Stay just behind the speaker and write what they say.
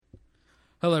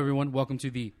Hello, everyone. Welcome to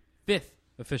the 5th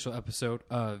official episode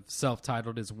of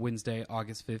Self-Titled. It's Wednesday,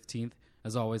 August 15th.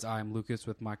 As always, I am Lucas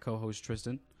with my co-host,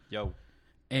 Tristan. Yo.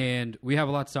 And we have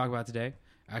a lot to talk about today.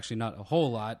 Actually, not a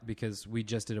whole lot, because we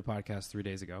just did a podcast 3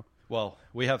 days ago. Well,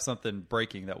 we have something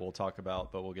breaking that we'll talk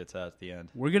about, but we'll get to that at the end.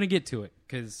 We're going to get to it,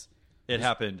 because It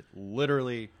happened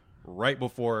literally right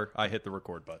before I hit the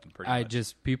record button, pretty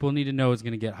much. people need to know it's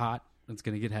going to get hot, it's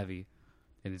going to get heavy,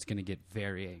 and it's going to get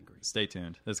very angry. Stay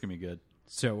tuned. It's going to be good.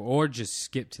 So, or just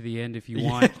skip to the end if you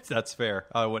want. That's fair.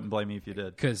 I wouldn't blame you if you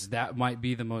did. Because that might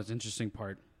be the most interesting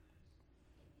part.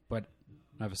 But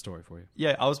I have a story for you.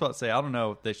 Yeah, I was about to say, I don't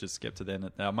know if they should skip to the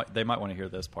end. They might want to hear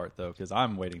this part, though, because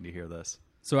I'm waiting to hear this.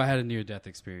 So I had a near-death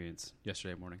experience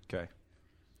yesterday morning. Okay.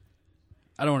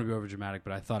 I don't want to be overdramatic,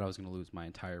 but I thought I was going to lose my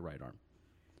entire right arm.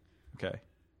 Okay.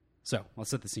 So I'll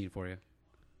set the scene for you.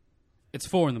 It's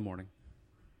 4 a.m.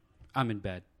 I'm in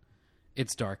bed.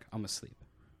 It's dark. I'm asleep.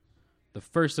 The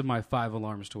first of my 5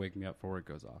 alarms to wake me up for work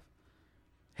goes off.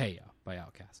 Hey Ya by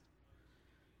Outkast.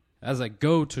 As I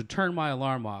go to turn my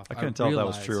alarm off, I couldn't tell if that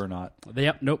was true or not.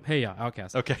 Yep, nope, Hey Ya,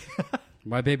 Outkast. Okay.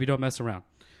 My baby don't mess around.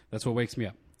 That's what wakes me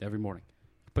up every morning.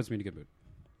 Puts me in a good mood.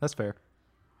 That's fair.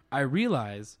 I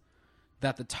realize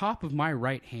that the top of my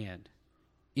right hand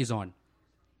is on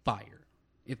fire.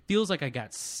 It feels like I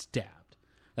got stabbed.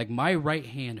 Like my right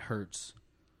hand hurts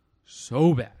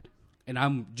so bad. And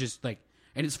I'm just like,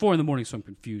 and it's 4 a.m, so I'm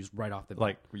confused right off the bat.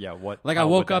 Like, yeah, what? Like how I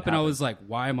would woke that up and I happen? was like,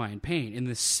 why am I in pain? And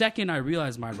the second I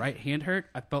realized my right hand hurt,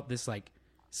 I felt this like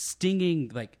stinging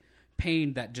like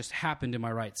pain that just happened in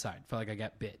my right side. Felt like I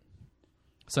got bit.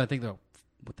 So I think,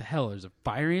 what the hell? There's a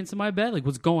fire ants in my bed? Like,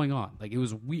 what's going on? Like, it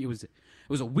was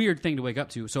a weird thing to wake up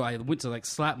to. So I went to like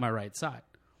slap my right side.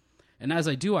 And as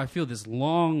I do, I feel this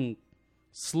long,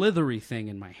 slithery thing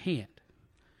in my hand.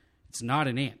 It's not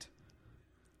an ant.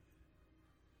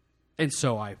 And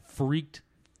so I freaked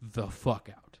the fuck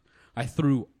out. I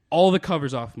threw all the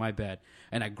covers off my bed,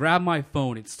 and I grabbed my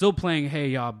phone. It's still playing Hey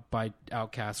Ya by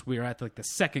Outkast. We're at like the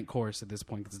second chorus at this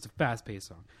point because it's a fast-paced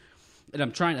song. And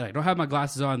I'm trying, I don't have my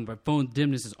glasses on. My phone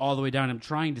dimness is all the way down. I'm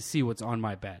trying to see what's on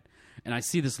my bed. And I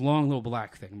see this long little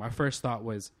black thing. My first thought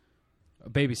was, a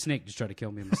baby snake just tried to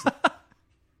kill me in my sleep.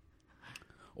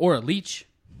 Or a leech.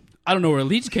 I don't know where a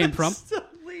leech came from.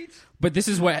 But this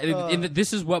is what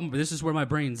this is where my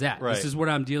brain's at. Right. This is what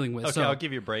I'm dealing with. Okay, So, I'll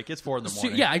give you a break. It's 4 a.m. so,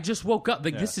 yeah, I just woke up.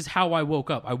 Like this is how I woke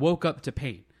up. I woke up to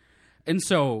pain, and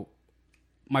so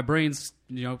my brain's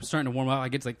starting to warm up. I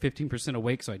get to like 15%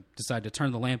 awake, so I decide to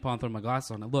turn the lamp on, throw my glasses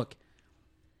on, and look.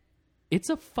 It's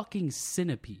a fucking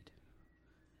centipede.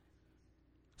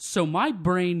 So my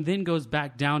brain then goes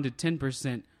back down to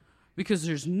 10% because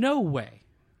there's no way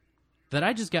that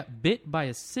I just got bit by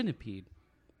a centipede.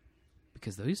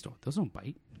 Because those don't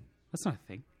bite. That's not a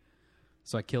thing.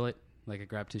 So I kill it. Like I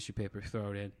grab tissue paper,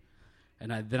 throw it in,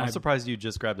 and I'm surprised you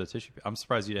just grabbed a tissue. I'm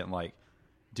surprised you didn't I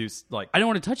don't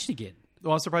want to touch it again.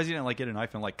 Well, I'm surprised you didn't get a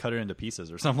knife and cut it into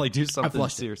pieces or something. Like do something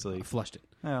seriously. I flushed it.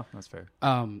 Yeah, that's fair.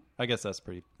 I guess that's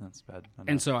bad.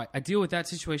 And so I deal with that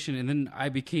situation, and then I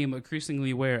became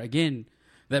increasingly aware again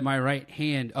that my right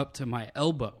hand up to my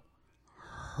elbow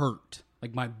hurt.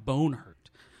 Like my bone hurt.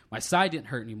 My side didn't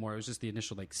hurt anymore. It was just the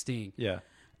initial sting. Yeah.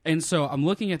 And so I'm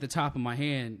looking at the top of my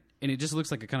hand, and it just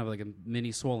looks like a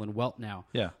mini swollen welt now.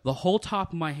 Yeah. The whole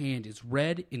top of my hand is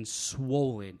red and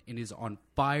swollen and is on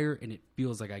fire, and it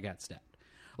feels like I got stabbed.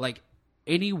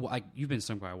 You've been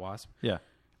stung by a wasp. Yeah.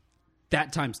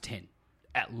 That times 10,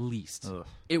 at least. Ugh.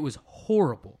 It was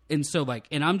horrible. And so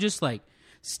and I'm just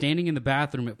standing in the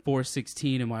bathroom at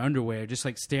 4:16 in my underwear, just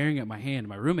staring at my hand.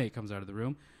 My roommate comes out of the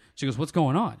room. She goes, "What's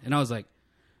going on?" And I was like,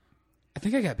 I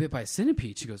think I got bit by a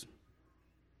centipede. She goes,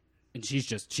 and she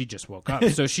just woke up.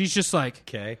 So she's just like,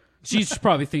 okay. She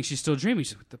probably thinks she's still dreaming.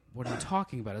 She's like, what are you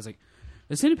talking about? I was like,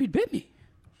 the centipede bit me.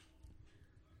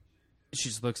 She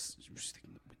just looks, she's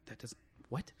thinking, that doesn't,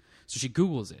 what? So she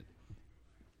Googles it.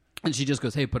 And she just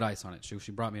goes, hey, put ice on it.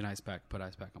 She brought me an ice pack, put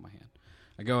ice pack on my hand.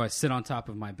 I sit on top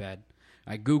of my bed.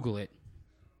 I Google it.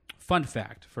 Fun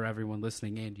fact for everyone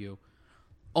listening and you.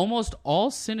 Almost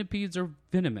all centipedes are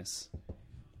venomous.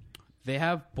 They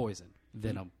have poison,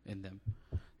 venom in them.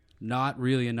 Not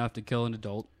really enough to kill an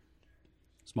adult.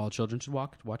 Small children should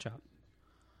watch out.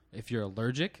 If you're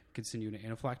allergic, it can send you into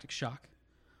anaphylactic shock.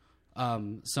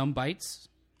 Some bites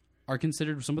are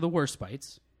considered some of the worst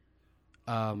bites.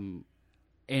 And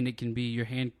it can be your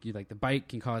hand, the bite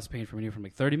can cause pain from anywhere from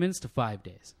 30 minutes to 5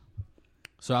 days.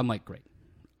 So I'm like, great.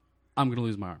 I'm going to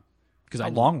lose my arm. How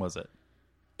long was it?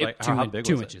 How big was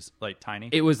 2 inches. It? Tiny?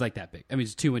 It was that big. I mean,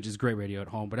 it's 2 inches, great radio at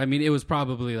home. But I mean, it was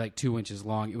probably 2 inches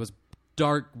long. It was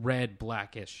dark red,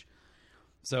 blackish.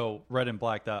 So red and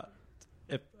black, that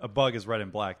if a bug is red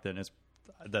and black, then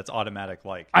that's automatic.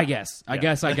 Like I guess I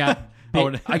got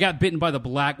Oh, I got bitten by the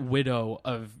black widow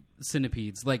of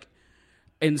centipedes. Like,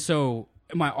 and so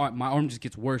my arm just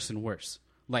gets worse and worse.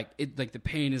 Like the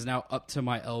pain is now up to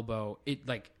my elbow.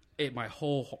 My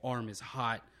whole arm is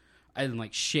hot. I'm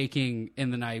like shaking,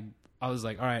 and then I was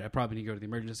like, all right, I probably need to go to the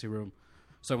emergency room.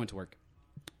 So I went to work.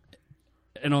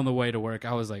 And on the way to work,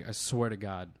 I was like, I swear to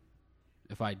God,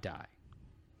 if I die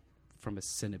from a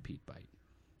centipede bite,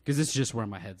 because this is just where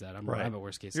my head's at. I'm at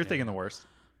worst case You're scenario. thinking the worst.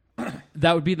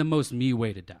 That would be the most me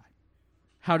way to die.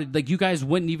 You guys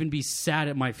wouldn't even be sad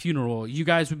at my funeral. You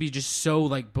guys would be just so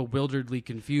like bewilderedly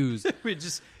confused.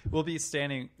 We'll be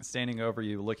standing over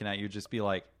you, looking at you, just be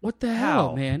like, What the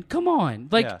hell, man? Come on.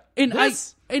 Like, Yeah.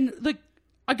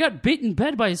 I got bit in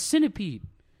bed by a centipede.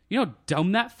 You know how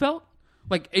dumb that felt?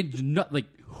 Like, it's not like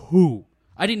who?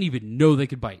 I didn't even know they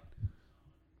could bite.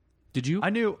 Did you?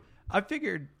 I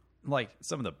figured like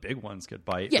some of the big ones could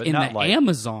bite. Yeah, but in not the like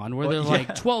Amazon where they're yeah.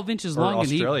 like 12 inches or long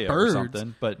Australia and eat or birds.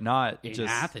 something, but not In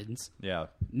just Athens. Yeah.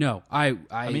 No, I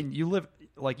mean, you live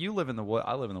in the wood.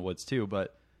 I live in the woods too,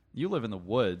 but you live in the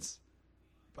woods.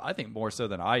 I think more so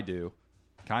than I do,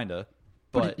 kinda.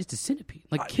 But it's a centipede.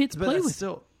 Like kids play with it.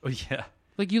 still. Yeah.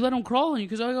 Like you let them crawl on you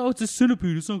because it's a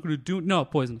centipede. It's not going to do it. No,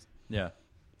 poisonous. Yeah.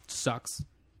 Sucks.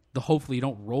 Hopefully you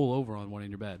don't roll over on one in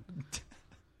your bed.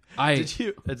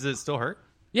 Does it still hurt?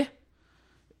 Yeah.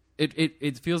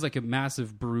 It feels like a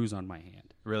massive bruise on my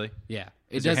hand. Really? Yeah.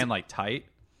 Is your hand like tight?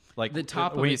 Like the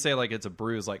top when of you it, say like it's a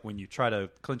bruise, like when you try to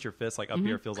clench your fist, like up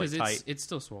here, it feels like tight. It's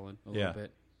still swollen a Yeah. little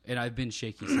bit, and I've been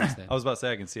shaky since then. I was about to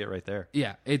say I can see it right there.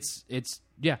 Yeah, it's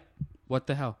yeah. What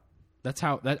the hell? That's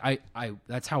how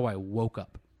that's how I woke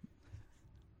up.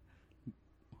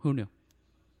 Who knew?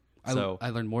 I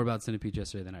learned more about centipedes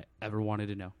yesterday than I ever wanted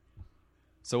to know.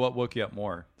 So what woke you up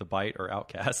more, the bite or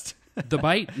Outcast? The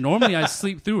bite. Normally I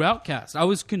sleep through Outcast. I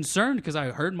was concerned because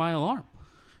I heard my alarm.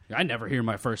 I never hear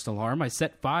my first alarm. I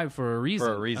set 5 for a reason.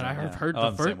 For a reason, And yeah. heard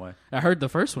I'm the same way. I heard the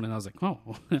first one, and I was like, oh.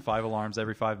 5 alarms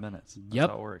every 5 minutes. That's Yep.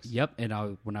 how it works. Yep.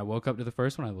 And when I woke up to the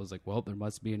first one, I was like, well, there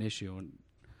must be an issue. And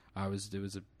it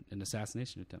was an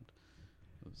assassination attempt.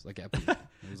 It was like,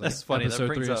 That's funny. Episode That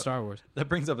brings 3 of up Star Wars. That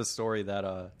brings up a story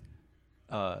that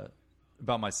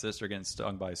about my sister getting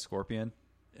stung by a scorpion.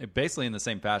 Basically in the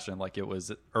same fashion, like it was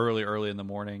early in the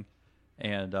morning,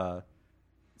 and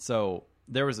so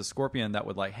there was a scorpion that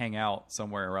would like hang out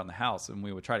somewhere around the house, and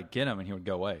we would try to get him, and he would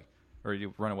go away, or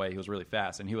he'd run away. He was really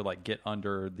fast, and he would like get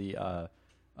under the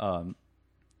what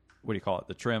do you call it,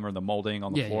 the trim or the molding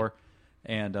on the floor,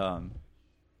 and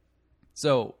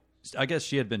so I guess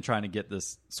she had been trying to get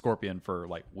this scorpion for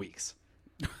like weeks,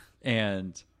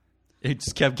 and it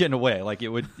just kept getting away. Like it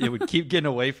would keep getting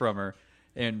away from her.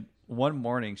 And one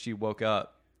morning she woke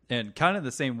up, and kind of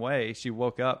the same way, she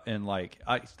woke up and like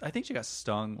I think she got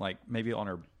stung like maybe on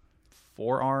her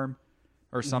forearm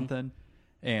or something,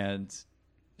 and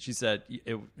she said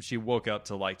she woke up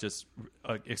to like just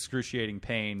excruciating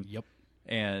pain. Yep.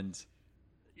 And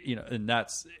and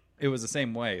it was the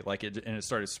same way. Like it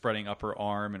started spreading up her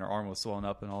arm, and her arm was swelling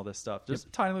up, and all this stuff. Just a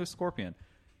tiny little scorpion.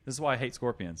 This is why I hate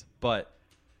scorpions. But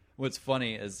what's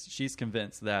funny is she's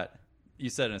convinced that you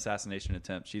said an assassination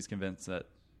attempt. She's convinced that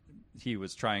he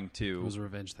was trying to. It was a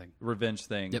revenge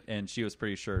thing. Yep. And she was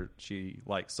pretty sure she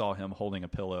like saw him holding a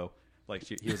pillow, like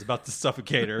he was about to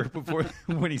suffocate her before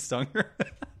when he stung her.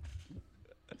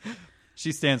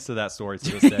 She stands to that story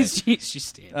to this day. she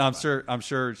stands. I'm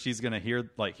sure she's gonna hear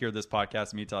this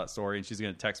podcast and me tell that story, and she's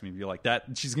gonna text me and be like that.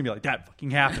 She's gonna be like, that fucking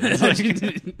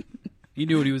happened. He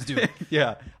knew what he was doing.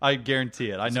 Yeah, I guarantee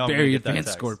it. I know. Very I'm gonna get that advanced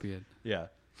text. scorpion. Yeah.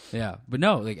 Yeah, but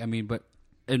no,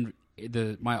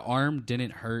 my arm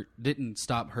didn't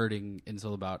stop hurting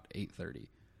until about 8:30.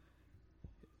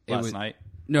 Last night.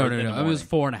 No. In the It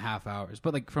was morning? 4.5 hours,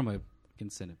 but like from a fucking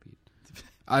centipede.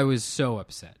 I was so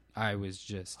upset. I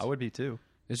would be too.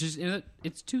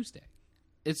 It's Tuesday.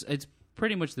 It's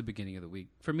pretty much the beginning of the week.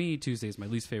 For me, Tuesday is my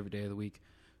least favorite day of the week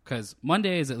because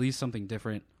Monday is at least something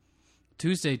different.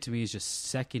 Tuesday to me is just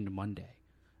second Monday,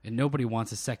 and nobody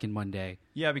wants a second Monday.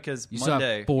 Yeah, because You still have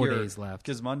Monday 4 days left.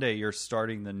 Because Monday you're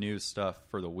starting the new stuff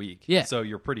for the week. Yeah. So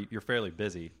you're fairly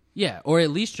busy. Yeah, or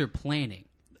at least you're planning.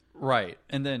 Right.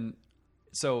 And then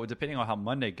so depending on how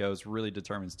Monday goes really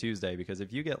determines Tuesday, because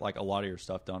if you get like a lot of your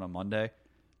stuff done on Monday,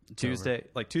 Tuesday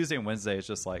and Wednesday is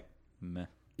just like meh.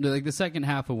 Like the second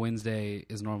half of Wednesday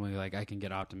is normally like I can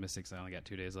get optimistic because I only got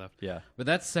 2 days left. Yeah. But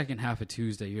that second half of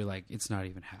Tuesday, you're like, it's not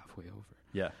even halfway over.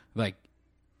 Yeah. Like,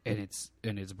 and it's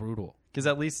brutal. Because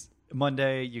at least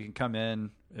Monday you can come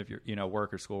in if you're,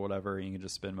 work or school or whatever, and you can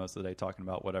just spend most of the day talking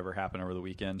about whatever happened over the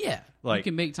weekend. Yeah, like you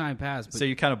can make time pass. But so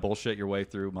you kind of bullshit your way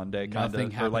through Monday, kind Nothing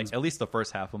of, or like happens. at least the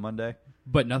first half of Monday.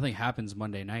 but nothing happens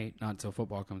Monday night, not until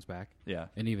football comes back. Yeah,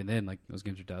 And even then, like, those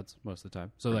games are duds most of the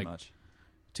time. So, pretty like, much.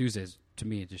 Tuesdays, to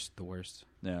me, are just the worst.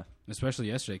 Yeah, Especially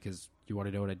yesterday, because you want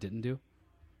to know what I didn't do?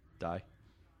 die.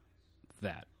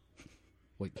 That.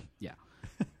 Like, yeah.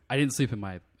 I didn't sleep in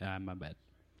my bed.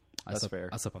 That's fair.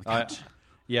 I slept on the couch.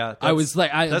 Yeah, I was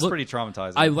like, that's pretty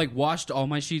traumatizing. I, like, washed all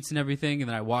my sheets and everything, and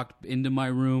then I walked into my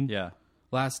room yeah,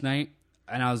 last night,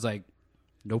 and I was like,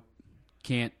 nope,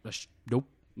 can't, nope.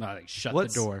 I, like, shut the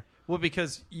door. Well,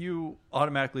 because you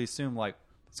automatically assume like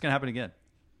it's gonna happen again.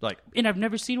 Like, And I've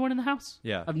never seen one in the house.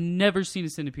 Yeah. I've never seen a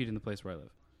centipede in the place where I live.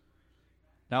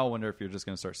 now I wonder if you're just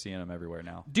gonna start seeing them everywhere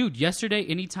now. Dude, yesterday,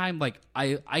 anytime, like,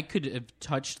 I could have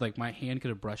touched, like, my hand could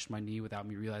have brushed my knee without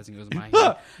me realizing it was my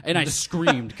hand. And I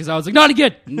screamed because I was like, not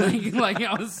again. like,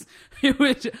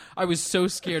 I was so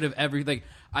scared of everything.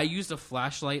 I used a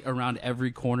flashlight around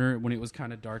every corner when it was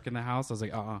kind of dark in the house. I was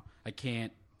like,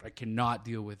 I cannot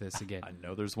deal with this again. I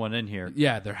know there's one in here.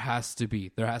 Yeah, there has to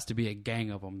be. There has to be a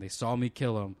gang of them. They saw me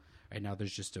kill them, and now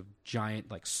there's just a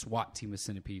giant, like, SWAT team of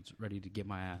centipedes ready to get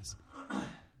my ass.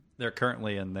 They're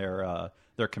currently in their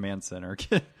command center,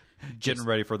 getting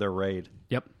ready for their raid.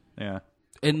 Yep. Yeah.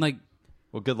 And, like,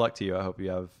 Well, good luck to you. I hope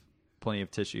you have plenty of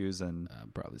tissues and I'm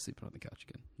probably sleeping on the couch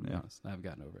again. To be honest, I haven't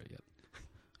gotten over it yet.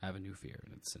 I have a new fear,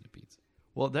 and it's centipedes.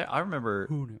 well, I remember.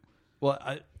 Who knew? Well,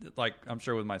 I'm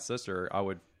sure with my sister, I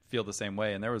would feel the same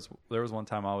way. And there was one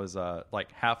time I was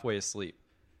like halfway asleep,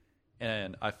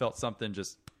 and I felt something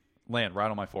just land right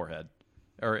on my forehead,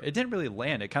 or it didn't really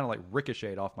land. It kind of like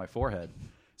ricocheted off my forehead.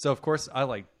 So of course I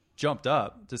like jumped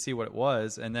up to see what it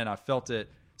was, and then I felt it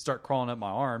start crawling up my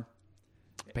arm.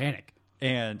 Panic.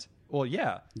 And well,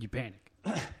 yeah, You panic.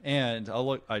 and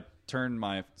I turned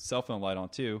my cell phone light on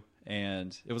too,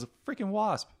 and it was a freaking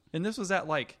wasp. And this was at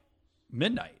like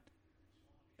midnight.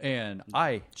 And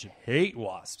I hate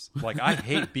wasps. Like, I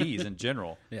hate bees in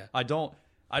general. Yeah. I don't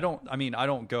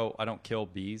kill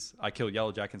bees. I kill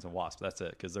yellow jackets and wasps. That's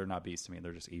it. Because they're not bees to me.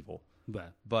 They're just evil.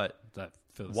 But that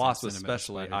feels wasps like sentiment of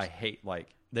especially, spiders. I hate, like,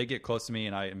 they get close to me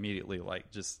and I immediately like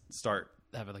just start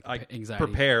having like I anxiety.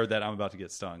 prepare that I'm about to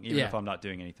get stung, even Yeah. if I'm not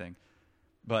doing anything.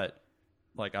 But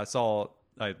like I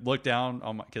looked down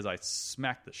on because I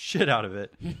smacked the shit out of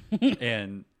it,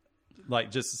 and like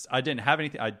just I didn't have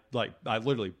anything. I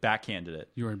literally backhanded it.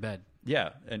 You were in bed.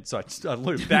 Yeah, and so I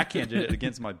literally backhanded it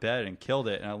against my bed and killed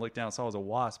it. And I looked down and saw it was a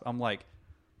wasp. I'm like,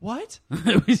 what?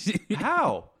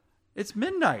 How? It's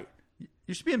midnight.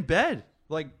 You should be in bed.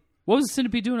 Like, What was the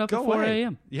centipede doing up go at 4 away.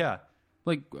 a.m.? Yeah,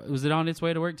 Like, was it on its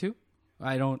way to work too?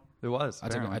 I don't. it was. I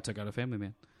took out a family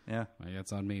man. Yeah, Like,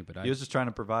 that's on me. But he was just trying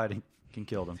to provide and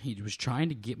killed him. he was trying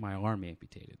to get my arm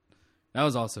amputated. That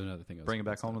was also another thing. I was Bring it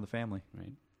back convinced home of, to the family.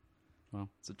 right? Well,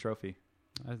 It's a trophy.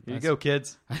 I, Here you go,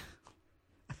 kids.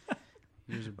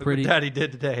 He was a Look pretty what Daddy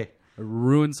did today.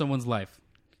 ruined someone's life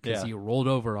because Yeah. he rolled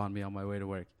over on me on my way to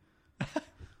work.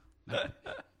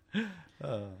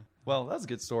 Well, that's a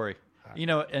good story. You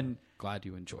know, and Glad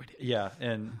you enjoyed it. yeah,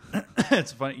 and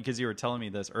it's funny because you were telling me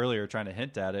this earlier, trying to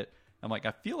hint at it. I'm like,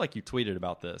 I feel like you tweeted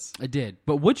about this. I did,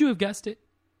 but would you have guessed it?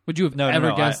 Would you have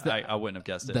ever guessed that? I wouldn't have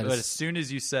guessed it. That But is- as soon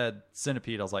as you said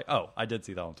centipede, I was like, oh, I did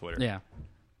see that on Twitter. Yeah.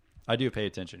 I do pay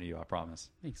attention to you, I promise.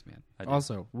 Thanks, man. I do.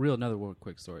 Also, another one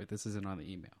quick story. This isn't on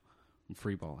the email. I'm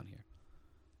freeballing here.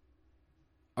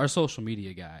 Our social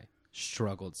media guy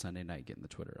struggled Sunday night getting the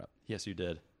Twitter up. Yes, you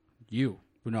did. You,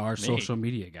 no, our social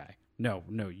media guy. No,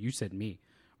 you said me.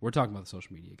 We're talking about the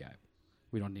social media guy.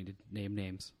 We don't need to name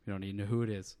names. We don't need to know who it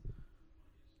is.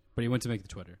 But he went to make the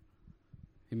Twitter.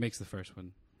 He makes the first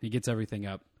one. He gets everything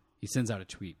up. He sends out a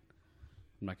tweet.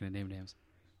 I'm not going to name names.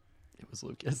 It was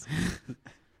Lucas.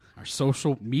 Our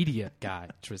social media guy,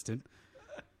 Tristan.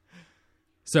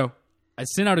 So I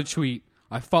sent out a tweet.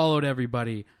 I followed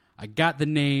everybody. I got the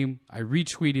name. I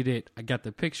retweeted it. I got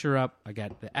the picture up. I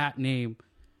got the @name.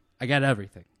 I got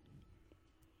everything.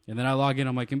 And then I log in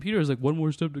on my computer. It's like, one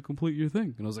more step to complete your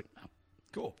thing. And I was like, oh,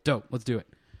 Cool. dope. Let's do it.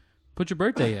 Put your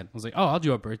birthday in. I was like, oh, I'll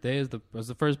do a birthday as the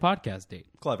first podcast date.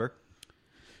 Clever.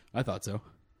 I thought so.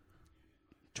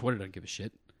 Twitter doesn't give a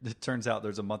shit. It turns out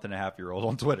there's a month-and-a-half-year-old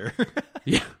on Twitter.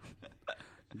 Yeah.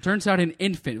 Turns out an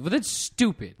infant. Well, that's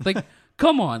stupid. Like,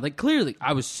 come on. Like, clearly,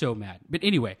 I was so mad. But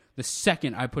anyway, the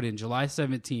second I put in July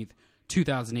 17th,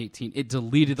 2018, it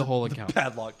deleted the whole account.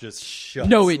 Padlock just shut.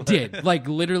 No, it did. Like,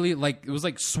 literally, like, it was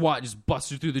like SWAT just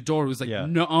busted through the door. It was like, Yeah.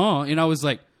 nuh-uh. And I was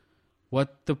like,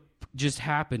 what the just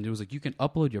happened? It was like, you can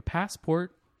upload your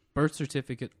passport, birth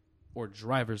certificate, or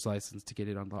driver's license to get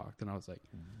it unlocked. And I was like,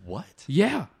 What?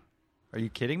 yeah. Are you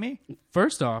kidding me?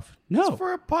 First off, no. It's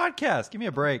for a podcast. Give me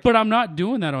a break. But I'm not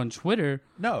doing that on Twitter.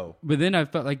 No. But then I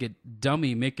felt like a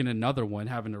dummy making another one,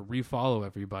 having to refollow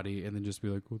everybody, and then just be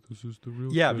like, "Oh, this is the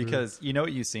real." Yeah, Twitter. because you know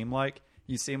what you seem like?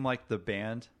 You seem like the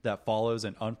band that follows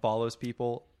and unfollows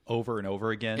people over and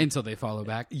over again. until they follow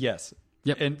back. Yes.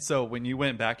 Yep. And so when you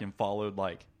went back and followed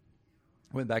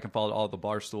all the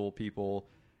Barstool people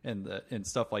and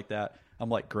stuff like that, I'm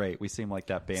like, great. We seem like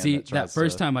that band. See, that, tries that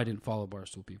first to... time I didn't follow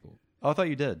Barstool people. Oh, I thought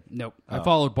you did. Nope, I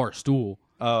followed Barstool,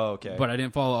 Oh, okay. but I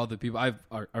didn't follow all the people.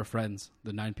 Our friends,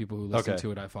 the 9 people who listened Okay.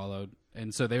 to it, I followed,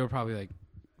 and so they were probably like,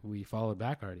 "We followed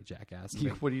back already, jackass." I'm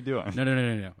like, What are you doing?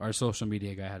 no. Our social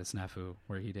media guy had a snafu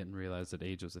where he didn't realize that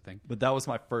age was a thing. But that was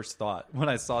my first thought when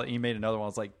I saw that you made another one. I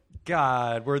was like,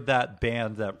 God, we're that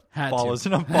band that Had to. follows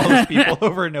and unfollows people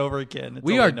over and over again.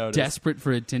 We until are they notice. desperate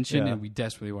for attention, Yeah. and we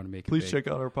desperately want to make it Please big. check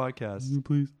out our podcast.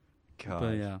 Please. God,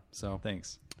 But yeah, so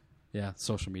thanks. yeah,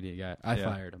 social media guy. I Yeah.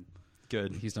 fired him.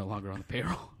 Good. He's no longer on the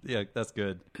payroll. Yeah, that's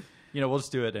good. You know, we'll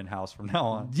just do it in house from now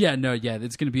on. Yeah,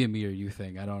 it's going to be a me or you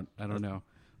thing. I don't know.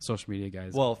 Social media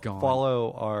guys. Well, gone.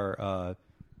 follow our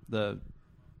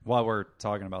while we're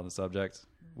talking about the subject,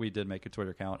 we did make a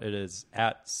Twitter account. It is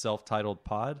at self-titled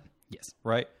pod, Yes.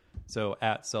 right? So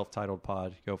at self-titled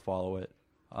pod, go follow it.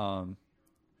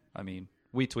 I mean,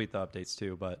 we tweet the updates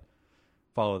too, but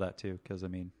follow that too because I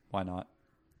mean, why not?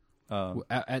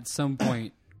 At some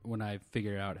point, when I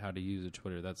figure out how to use a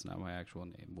Twitter, that's not my actual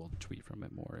name. We'll tweet from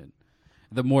it more, and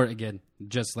the more again,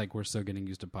 just like we're still getting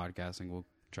used to podcasting, we'll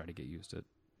try to get used to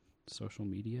social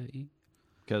media.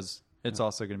 Because it's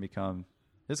also going to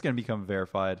become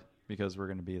verified because we're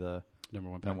going to be the Number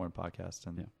one. number one podcast.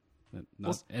 And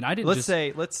And I didn't. let's just,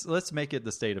 say let's make it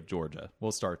the state of Georgia.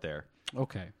 We'll start there.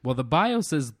 okay. Well, the bio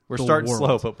says We're the starting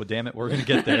world. slow, but damn it, we're going to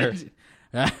get there.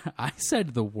 I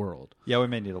said the world. Yeah, we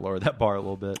may need to lower that bar a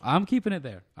little bit. I'm keeping it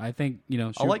there. I think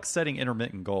I like setting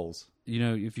intermittent goals.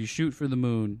 if you shoot for the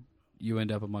moon, you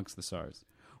end up amongst the stars,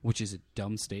 which is a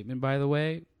dumb statement, by the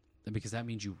way, because that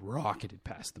means you rocketed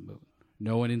past the moon.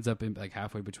 No one ends up in like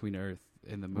halfway between Earth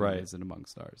and the moon Right. isn't among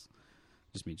stars.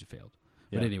 Just means you failed.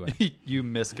 But Yeah. anyway, You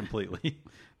missed completely.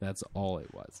 that's all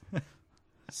it was.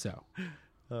 So,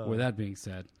 with that being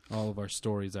said, all of our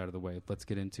stories out of the way, let's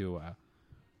get into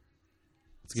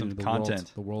Some the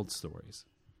content. world stories.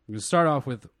 We're going to start off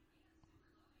with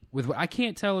I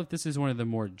can't tell if this is one of the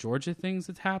more Georgia things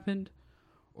that's happened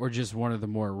or just one of the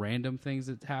more random things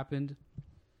that's happened.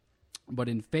 But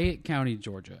in Fayette County,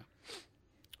 Georgia,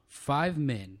 5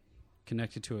 men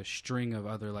connected to a string of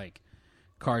other like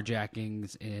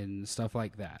carjackings and stuff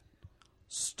like that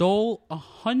stole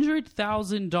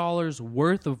 $100,000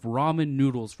 worth of ramen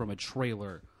noodles from a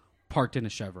trailer parked in a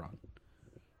Chevron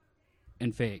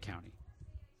in Fayette County.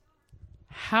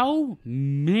 How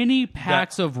many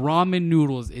packs of ramen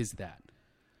noodles is that?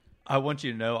 I want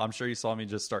you to know, I'm sure you saw me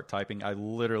just start typing. I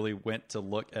literally went to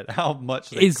look at how much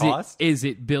they cost. Is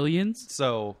it billions?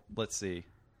 So let's see.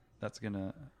 That's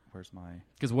gonna. Where's my?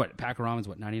 Because what, a pack of ramen is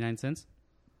what, 99 cents?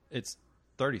 It's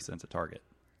 30 cents at Target.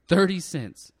 30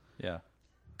 cents. Yeah.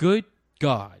 Good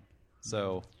God.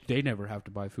 So They never have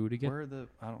to buy food again. where are the?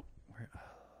 I don't.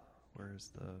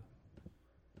 Where's the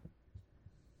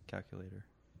calculator?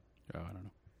 Oh, I don't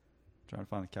know. Trying to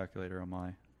find the calculator on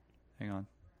my. Hang on.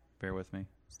 Bear with me.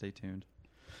 Stay tuned.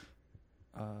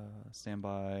 Stand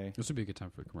by. This would be a good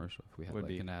time for a commercial if we had Would like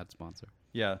be. an ad sponsor.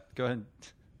 Yeah, go ahead.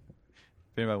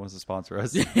 If anybody wants to sponsor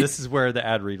us, this is where the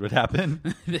ad read would happen.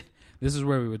 This is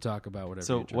where we would talk about whatever.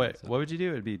 So you're trying what to say. what would you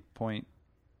do? It'd be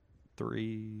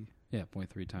 0.3 Yeah,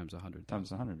 0.3 times 100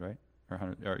 times 100, right? Or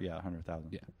 100? Or yeah, 100,000.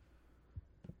 Yeah.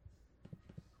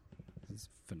 This is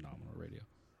phenomenal radio.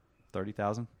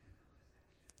 30,000.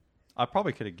 I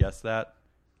probably could have guessed that.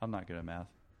 I'm not good at math.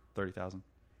 30,000.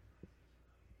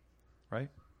 Right?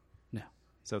 No.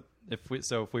 So if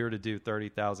we were to do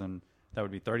 30,000, that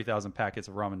would be 30,000 packets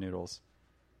of ramen noodles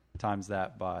times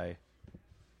that by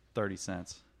 30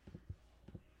 cents.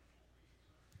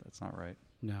 That's not right.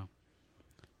 No.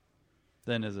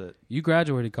 Then is it? You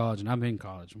graduated college and I'm in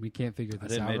college. We can't figure I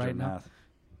this didn't out major right in now. math.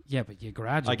 Yeah, but you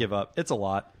graduated. I give up. It's a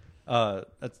lot.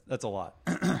 That's a lot.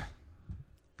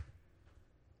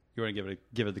 You want to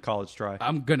give it the college try?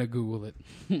 I'm going to Google it.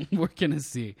 We're going to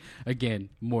see. Again,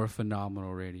 more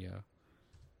phenomenal radio.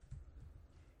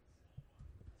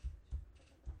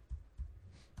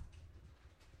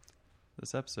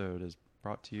 This episode is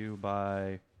brought to you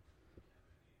by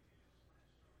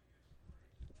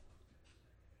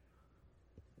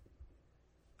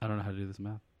I don't know how to do this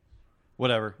math.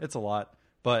 whatever. It's a lot.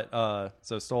 But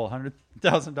so stole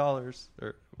 $100,000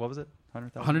 or what was it?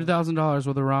 $100,000 worth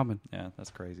of ramen. Yeah,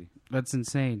 that's crazy. That's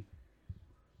insane.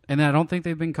 And I don't think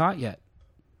they've been caught yet.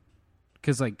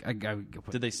 Because like,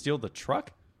 Did they steal the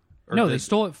truck? Or no, they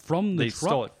stole it from the They truck.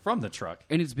 stole it from the truck.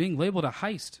 And it's being labeled a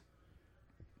heist.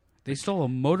 They stole a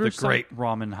motorcycle. The great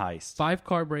ramen heist. 5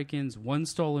 car break-ins, 1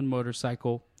 stolen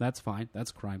motorcycle. That's fine.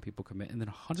 That's crime people commit. And then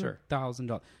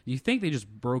 $100,000. You think they just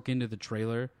broke into the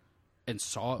trailer and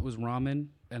saw it was ramen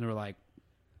and they were like,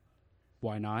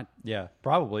 why not? Yeah,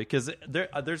 probably because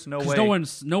there's no way.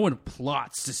 No one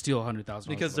plots to steal $100,000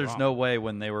 Because there's no way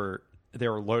when they were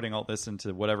loading all this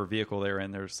into whatever vehicle they were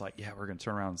in. They're just like, yeah, we're going to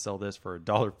turn around and sell this for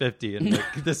 $1.50 and make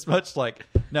this much. Like,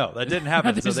 no, that didn't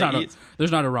happen. there's not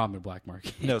a ramen black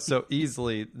market. No, so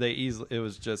it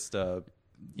was just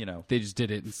they just did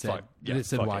it and said,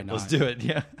 why not? Let's do it.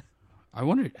 Yeah. I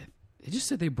wondered. They just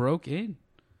said they broke in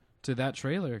to that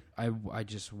trailer. I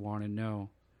just want to know.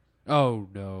 Oh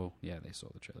no! Yeah, they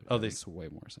stole the trailer. Oh, that makes way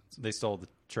more sense. They stole the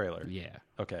trailer. Yeah.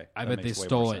 Okay. I bet they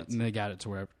stole it and they got it to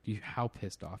wherever. How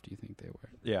pissed off do you think they were?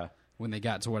 Yeah. When they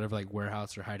got to whatever like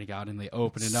warehouse they're hiding out and they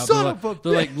open it up.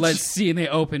 They're like, let's see, and they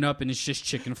open up and it's just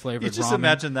chicken flavored. You just ramen.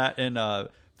 imagine that in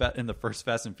the first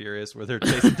Fast and Furious where they're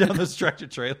chasing down those tractor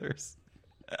trailers.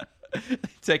 They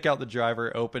take out the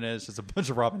driver, open it, it's just a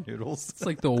bunch of ramen noodles. It's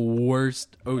like the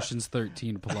worst Ocean's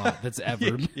 13 plot that's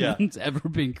ever that's ever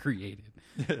been created.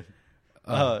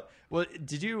 Well,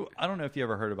 did you? I don't know if you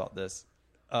ever heard about this.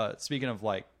 Speaking of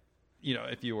like,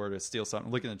 if you were to steal something,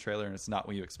 look in the trailer and it's not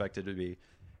what you expect it to be.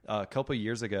 A couple of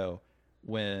years ago,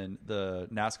 when the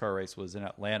NASCAR race was in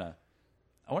Atlanta,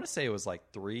 I want to say it was like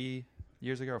 3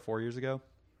 years ago or 4 years ago.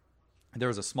 There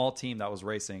was a small team that was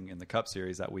racing in the Cup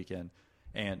Series that weekend,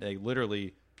 and they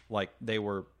literally they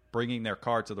were bringing their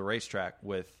car to the racetrack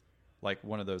with like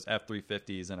one of those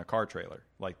F-350s and a car trailer.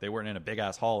 Like they weren't in a big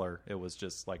ass hauler. It was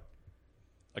just like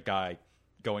a guy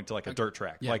going to like a dirt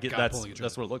track. Yeah, that's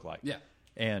what it looked like. Yeah.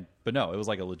 But no, it was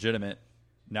like a legitimate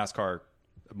NASCAR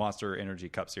Monster Energy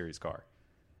Cup Series car.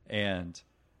 And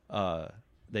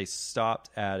they stopped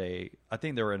at I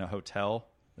think they were in a hotel.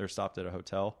 They were stopped at a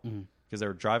hotel because they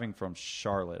were driving from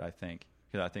Charlotte, I think.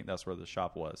 Because I think that's where the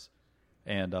shop was.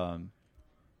 And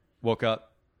woke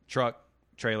up, truck,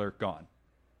 trailer, gone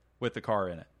with the car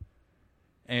in it.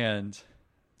 And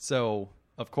so,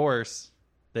 of course,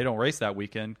 they don't race that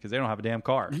weekend because they don't have a damn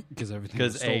car. Because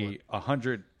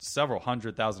several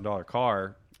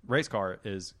 $100,000 race car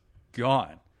is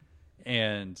gone.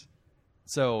 And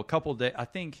so a couple days, I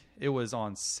think it was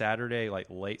on Saturday, like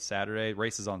late Saturday,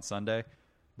 races on Sunday.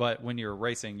 But when you're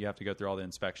racing, you have to go through all the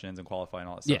inspections and qualify and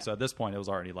all that stuff. Yeah. So at this point, it was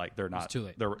already like they're not too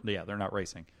late. They're not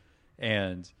racing.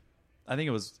 And I think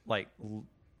it was like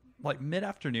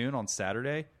mid-afternoon on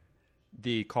Saturday,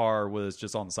 the car was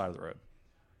just on the side of the road.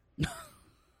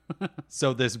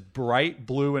 So this bright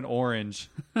blue and orange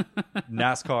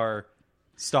NASCAR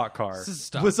stock car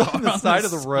was on the side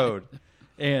of the road.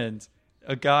 And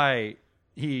a guy,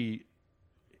 he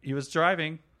was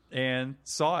driving and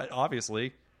saw it,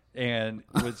 obviously, and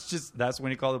was just, that's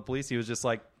when he called the police. He was just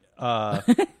like,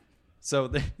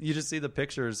 so you just see the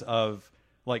pictures of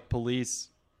like police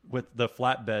with the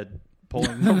flatbed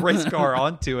pulling the race car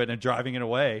onto it and driving it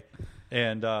away.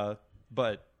 And,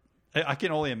 but I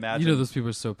can only imagine. Those people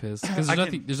are so pissed because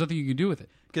there's nothing you can do with it.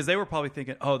 Because they were probably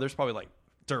thinking, oh, there's probably like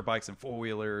dirt bikes and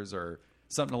four-wheelers or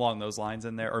something along those lines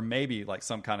in there. Or maybe like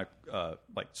some kind of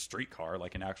like street car,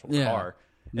 like an actual car.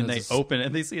 And they open it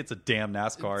and they see it's a damn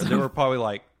NASCAR. And they were probably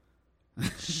like,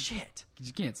 shit.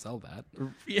 You can't sell that.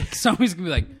 Yeah. Somebody's going to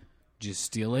be like, just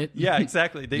steal it? Yeah,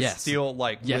 exactly. They steal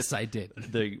like... Yes, I did.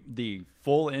 The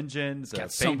full engines.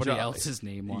 Got somebody else's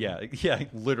name on it. Yeah,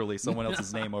 literally someone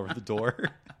else's name over the door.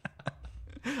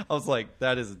 I was like,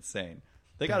 that is insane.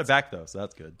 They got it back though, so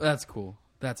that's good. That's cool.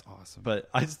 That's awesome. But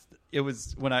it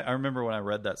was when I remember when I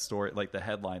read that story, like the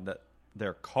headline that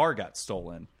their car got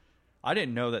stolen. I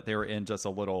didn't know that they were in just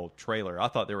a little trailer. I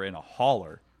thought they were in a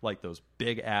hauler, like those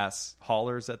big ass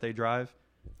haulers that they drive.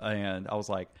 And I was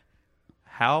like,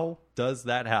 how does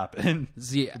that happen?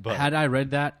 See, had I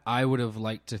read that, I would have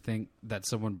liked to think that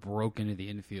someone broke into the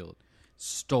infield,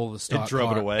 stole the stock and drove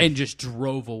car, it away, and just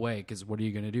drove away. Because what are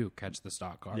you going to do? Catch the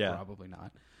stock car? Yeah. Probably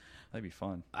not. That'd be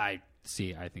fun. I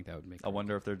think that would make. I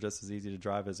wonder if they're just as easy to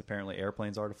drive as apparently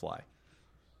airplanes are to fly.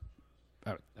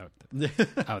 I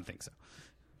would think so.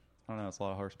 I don't know. It's a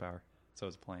lot of horsepower. So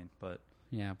is a plane, but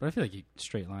yeah. But I feel like you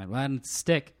straight line. Well, and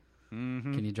stick.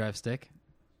 Mm-hmm. Can you drive stick?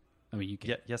 I mean, you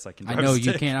can. Yeah, yes, I can. I know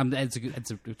you can. It's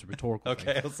a rhetorical. Okay,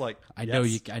 thing. I was like, I know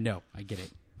you. I know. I get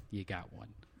it. You got one.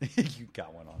 You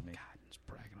got one on me. God, just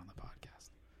bragging on the podcast.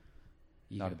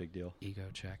 Not a big deal. Ego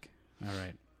check. All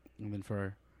right. And then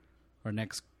for our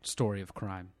next story of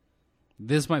crime.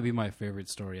 This might be my favorite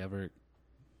story ever,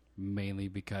 mainly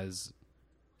because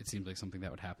it seems like something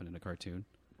that would happen in a cartoon.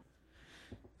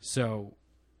 So,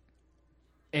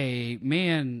 a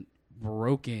man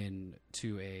broke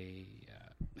into a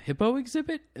hippo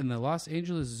exhibit in the Los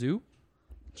Angeles Zoo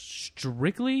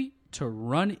strictly to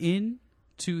run in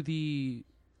to the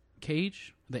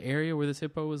cage, the area where this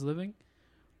hippo was living,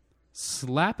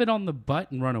 slap it on the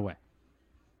butt, and run away.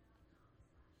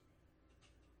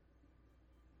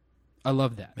 I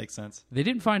love that. Makes sense. They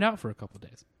didn't find out for a couple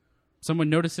days. Someone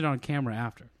noticed it on camera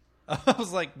after. I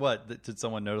was like, what? Did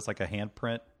someone notice like a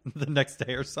handprint the next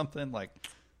day or something? Like,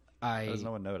 how does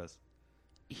no one notice?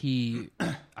 This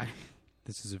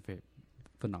is a very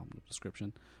phenomenal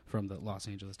description from the Los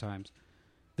Angeles Times.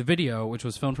 The video, which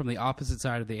was filmed from the opposite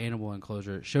side of the animal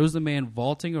enclosure, shows the man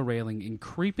vaulting a railing and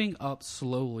creeping up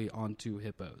slowly onto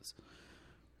hippos.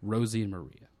 Rosie and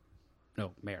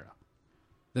Mara.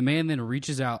 The man then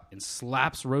reaches out and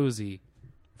slaps Rosie,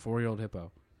 4-year-old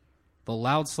hippo. The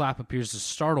loud slap appears to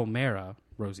startle Mara,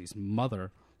 Rosie's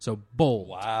mother, so bold.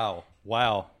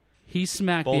 Wow. He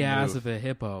smacked Bold the ass move. of a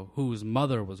hippo whose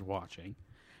mother was watching,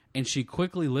 and she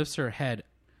quickly lifts her head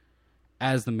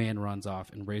as the man runs off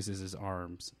and raises his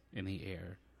arms in the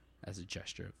air as a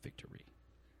gesture of victory.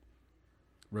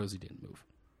 Rosie didn't move.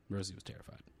 Rosie was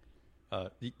terrified.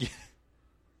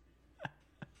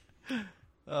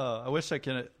 I wish I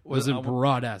could. It was in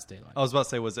broad ass daylight. I was about to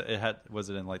say, was it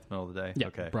in like the middle of the day? Yeah,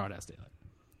 Okay. broad ass daylight.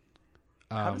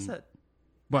 How does that?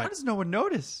 But How does no one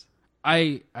notice?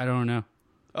 I don't know.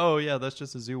 Oh yeah, that's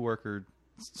just a zoo worker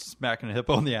smacking a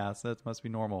hippo in the ass. That must be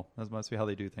normal. That must be how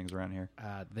they do things around here.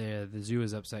 The zoo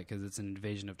is upset because it's an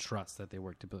invasion of trust that they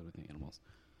work to build with the animals.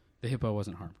 The hippo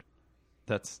wasn't harmed.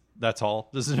 That's all.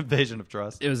 This is an invasion of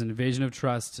trust. It was an invasion of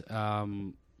trust.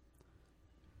 This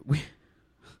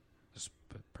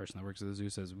person that works at the zoo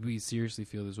says we seriously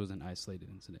feel this was an isolated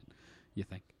incident. You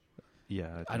think?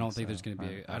 Yeah, I don't think there's going to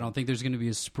be. I don't think there's going to be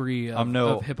a spree of,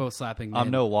 of hippo slapping. Men. I'm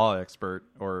no law expert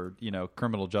or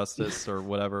criminal justice or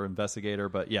whatever investigator,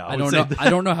 but yeah, I don't know. I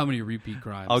don't know how many repeat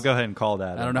crimes. I'll go ahead and call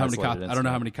that. I don't know how many. I don't know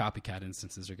how many copycat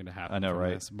instances are going to happen. I know,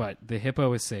 right? This, but the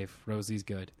hippo is safe. Rosie's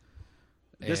good.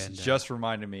 This just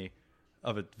reminded me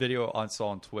of a video I saw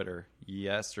on Twitter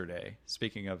yesterday.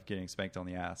 Speaking of getting spanked on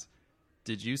the ass,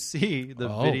 did you see the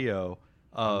video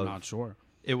of? I'm not sure.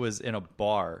 It was in a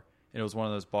bar. And it was one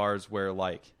of those bars where,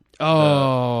 like...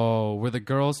 where the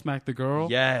girl smacked the girl?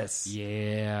 Yes.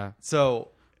 Yeah. So,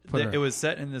 it was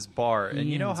set in this bar. And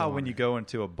you know how when you her. go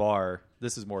into a bar...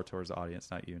 This is more towards the audience,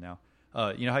 not you now.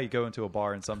 You know how you go into a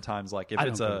bar and sometimes, like, if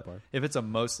it's a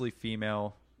mostly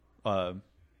female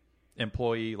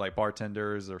employee, like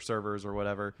bartenders or servers or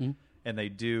whatever, and they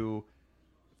do...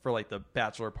 For like the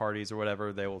bachelor parties or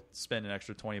whatever, they will spend an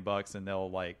extra $20 and they'll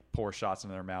like pour shots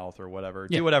in their mouth or whatever,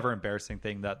 do whatever embarrassing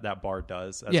thing that bar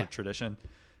does as a tradition.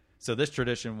 So this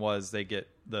tradition was the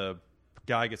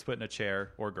guy gets put in a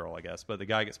chair, or girl, I guess, but the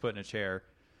guy gets put in a chair,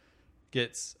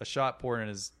 gets a shot poured in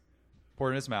his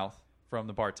mouth from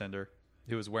the bartender,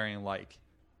 who was wearing like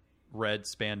red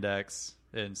spandex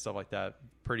and stuff like that.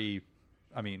 She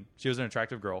was an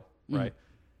attractive girl, right?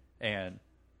 And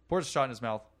pours a shot in his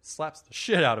mouth, slaps the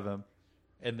shit out of him,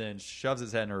 and then shoves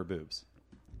his head in her boobs.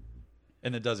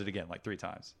 And then does it again, like 3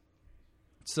 times.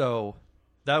 So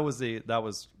that was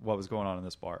what was going on in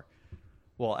this bar.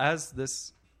 Well, as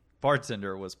this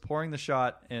bartender was pouring the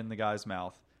shot in the guy's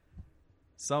mouth,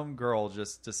 some girl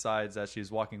just decides as she's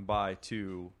walking by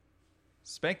to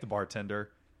spank the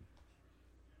bartender,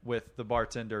 with the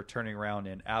bartender turning around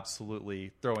and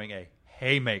absolutely throwing a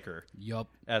haymaker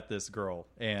at this girl.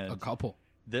 And a couple.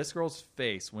 This girl's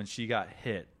face when she got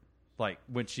hit, like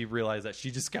when she realized that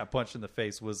she just got punched in the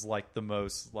face, was like the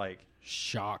most like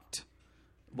shocked.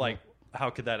 Like, how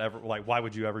could that ever? Like, why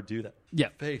would you ever do that? Yeah,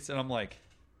 face. And I'm like,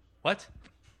 what?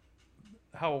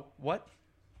 How? What?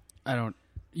 I don't.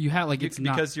 You have like it's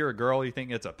because you're a girl. You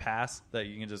think it's a pass that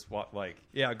you can just walk like,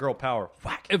 yeah, girl power.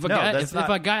 Whack. If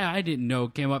a guy I didn't know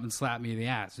came up and slapped me in the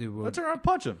ass, let's turn around and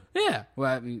punch him. Yeah,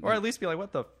 well, I mean, or at least be like,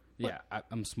 what the. Yeah,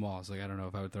 I'm small, so like, I don't know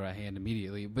if I would throw a hand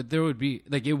immediately, but there would be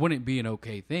like it wouldn't be an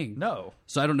okay thing. No,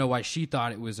 so I don't know why she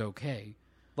thought it was okay.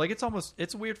 Like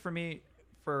it's weird for me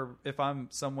if I'm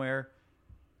somewhere,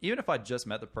 even if I just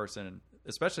met the person,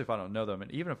 especially if I don't know them, and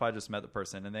even if I just met the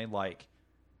person and they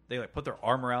put their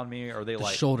arm around me or they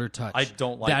like shoulder touch. I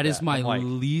don't like that. That is my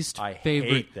least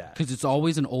favorite. Hate that because it's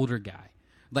always an older guy.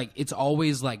 Like it's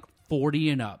always like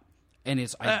 40 and up, and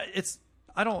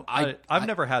I've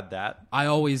never had that. I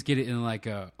always get it in like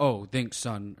a, oh, thanks,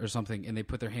 son, or something, and they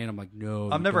put their hand. I'm like, no,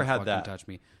 I've you never don't had fucking that. Touch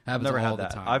me. Happens never all had the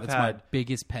that. time. I've It's had- my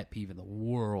biggest pet peeve in the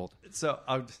world. So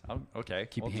okay,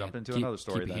 Keep we'll your jump hand- into keep- another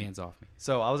story Keep then. your hands off me.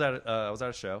 So I was at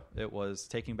a show. It was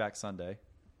Taking Back Sunday,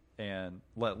 and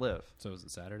Let Live. So is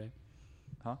it Saturday?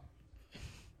 Huh?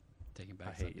 Taking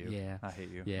back. I hate you. Yeah, I hate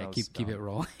you. Yeah, That was keep it dumb.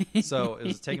 rolling. So it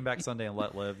was Taking Back Sunday and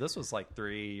Let Live. This was like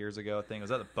 3 years ago, I think. It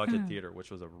was at the Bucket Theater, which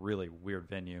was a really weird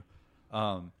venue.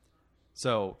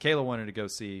 So Kayla wanted to go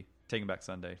see Taking Back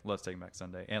Sunday, loves Taking Back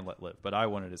Sunday, and Let Live, but I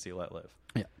wanted to see Let Live.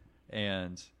 Yeah.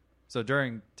 And so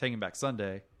during Taking Back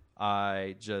Sunday,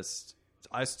 I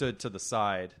stood to the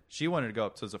side. She wanted to go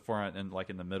up to the front and like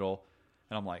in the middle.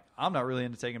 And I'm like, I'm not really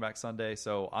into Taking Back Sunday,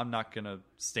 so I'm not going to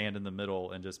stand in the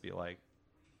middle and just be like,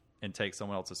 and take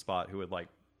someone else's spot who would like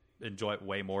enjoy it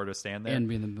way more to stand there. And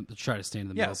be in the, try to stand in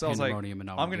the middle. Yeah, so I was like, pandemonium and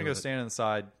not I'm wanna going to deal go with it. stand on the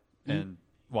side and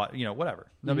whatever.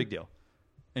 No big deal.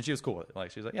 And she was cool with it. Like,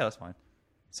 she was like, yeah, that's fine.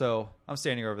 So I'm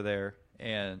standing over there,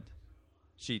 and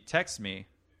she texts me.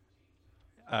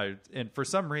 And for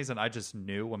some reason, I just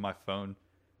knew when my phone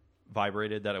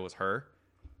vibrated that it was her.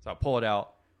 So I pull it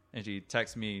out, and she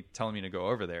texts me telling me to go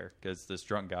over there because this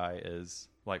drunk guy is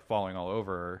like falling all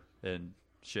over her and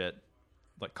shit,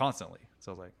 like constantly.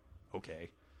 So I was like, okay.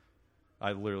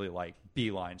 I literally like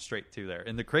beeline straight to there.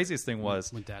 And the craziest thing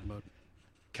was, Went dad mode.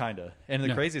 kinda. And the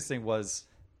No. craziest thing was,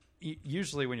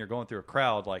 usually when you're going through a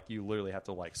crowd, like you literally have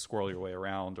to like swirl your way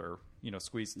around or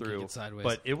squeeze through. it sideways.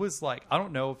 But it was like, I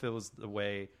don't know if it was the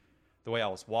way I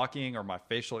was walking or my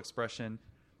facial expression,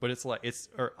 but it's like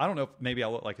or I don't know if maybe I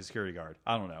look like a security guard.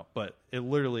 I don't know, but it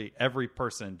literally every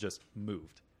person just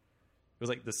moved. It was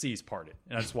like the seas parted,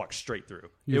 and I just walked straight through.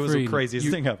 It was the craziest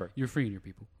thing ever. You're freeing your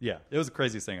people. Yeah, it was the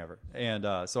craziest thing ever. And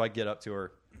so I get up to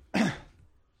her.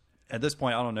 At this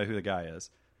point, I don't know who the guy is.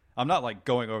 I'm not like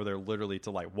going over there literally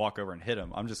to like walk over and hit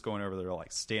him. I'm just going over there to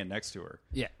like stand next to her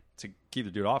Yeah. to keep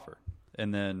the dude off her.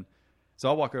 And then, so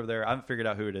I'll walk over there. I haven't figured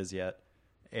out who it is yet.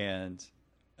 And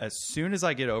as soon as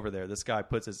I get over there, this guy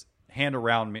puts his hand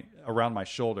around my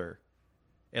shoulder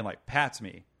and like pats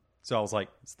me. So I was like,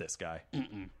 it's this guy.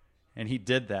 And he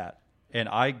did that. And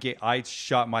I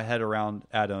shot my head around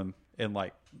at him and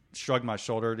like shrugged my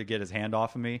shoulder to get his hand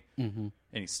off of me. Mm-hmm.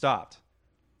 And he stopped.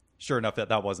 Sure enough,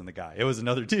 that wasn't the guy. It was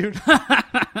another dude.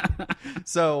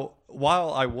 So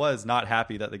while I was not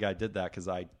happy that the guy did that, because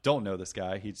I don't know this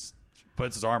guy, he just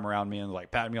puts his arm around me and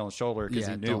like patted me on the shoulder because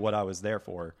he knew what I was there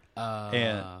for.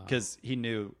 And because he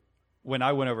knew when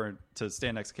I went over to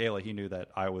stand next to Kayla, he knew that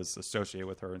I was associated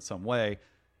with her in some way.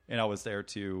 And I was there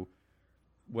to,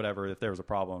 whatever, if there was a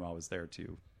problem, I was there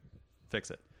to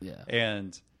fix it. Yeah.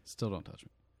 And Still don't touch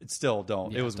me. it still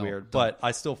don't. Yeah, It was don't- weird, don't. but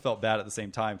I still felt bad at the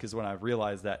same time because when I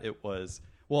realized that it was,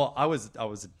 well, I was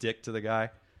a dick to the guy,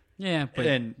 Yeah,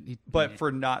 but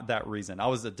for not that reason. I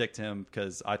was a dick to him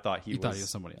because I thought he thought he was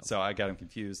somebody else. So I got him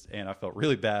confused, and I felt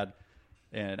really bad.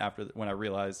 And when I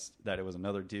realized that it was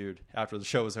another dude, after the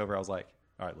show was over, I was like,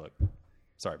 "All right, look,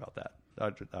 sorry about that.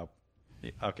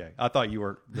 Okay, I thought you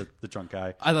were the drunk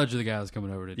guy. I thought you were the guy that was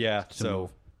coming over to Yeah, to so."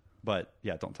 move. But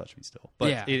yeah, don't touch me still. But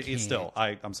Yeah, I it's still,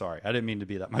 can't. I'm sorry. I didn't mean to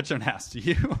be that much of an ass to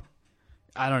you.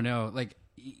 I don't know. Like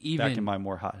even Back in my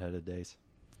more hot-headed days.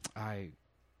 I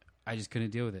just couldn't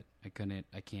deal with it. I can't.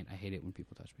 I hate it when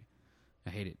people touch me.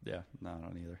 I hate it. Yeah, no, I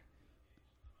don't either.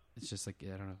 It's just like,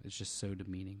 I don't know. It's just so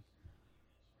demeaning.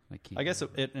 I can't. I guess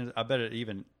I bet it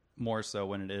even more so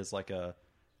when it is like a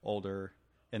older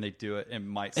and they do it. It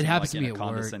might seem It happens like to me in a at work.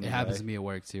 It condescending happens way. to me at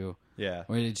work too. Yeah.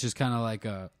 Where it's just kind of like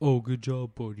oh, good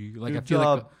job, buddy. Like Good I feel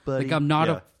job, buddy. like I'm not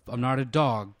Yeah. I'm not a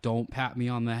dog. Don't pat me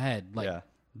on the head. Like Yeah.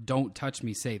 don't touch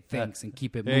me. Say thanks and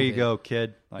keep it There moving. you go,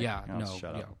 kid. Like, Yeah, oh, no,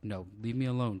 shut up. no, leave me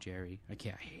alone, Jerry. I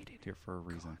can't. I hate it. Here for a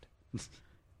reason.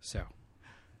 So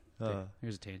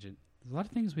here's a tangent. There's a lot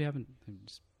of things we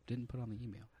just didn't put on the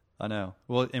email. I know.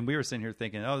 Well, and we were sitting here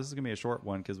thinking, oh, this is gonna be a short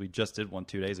one because we just did one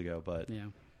 2 days ago, but Yeah,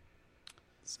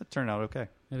 it turned out okay.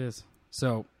 it is.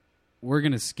 So we're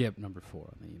gonna skip number 4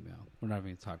 on the email. We're not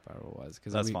even gonna talk about what it was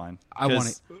because That's fine. I want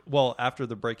 'Cause, well, after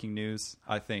the breaking news,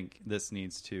 I think this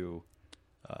needs to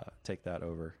take that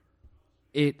over,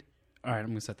 it. All right, I'm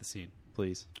gonna set the scene.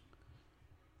 please.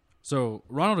 So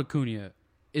Ronald Acuna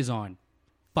is on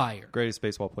fire. Greatest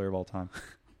baseball player of all time.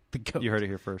 The GOAT. You heard it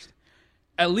here first.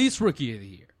 At least rookie of the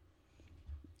year.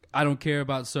 I don't care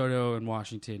about Soto and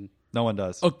Washington. No one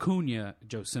does. Acuna,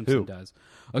 Joe Simpson Who? does.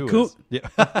 Who is?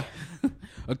 Yeah.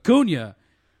 Acuna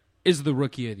is the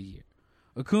rookie of the year.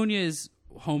 Acuna is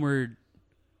homered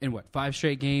in 5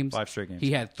 straight games? 5 straight games.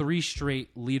 He had 3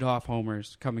 straight leadoff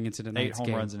homers coming into the 8 night's home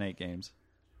game. runs in 8 games.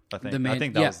 I think. The man- I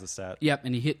think that yeah. was the stat. Yep,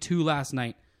 and he hit 2 last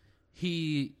night.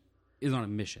 He is on a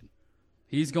mission.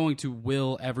 He's going to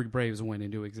will every Braves win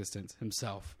into existence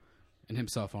himself and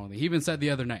himself only. He even said the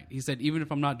other night, he said, even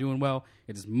if I'm not doing well,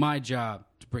 it is my job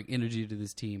to bring energy to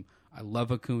this team. I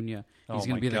love Acuna. He's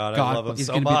going to be the God, I love him he's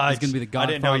so going much. to be the I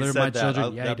didn't know he godfather of said my that.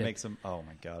 children. Yeah, that he did. makes him. Oh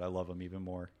my God, I love him even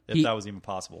more. If that was even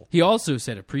possible. He also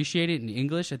said appreciate it in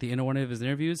English at the end of one of his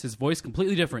interviews. His voice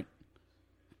completely different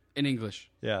in English.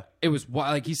 Yeah. It was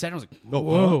like he said. I was like,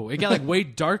 whoa! It got like way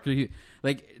darker.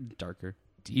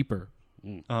 Deeper.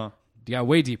 Yeah,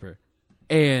 way deeper.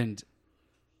 And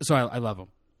so I love him.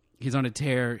 He's on a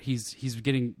tear. He's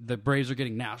getting the Braves are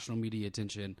getting national media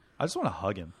attention I just want to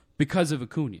hug him. because of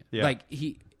Acuna. Yeah.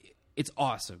 It's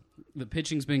awesome. The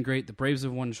pitching's been great. The Braves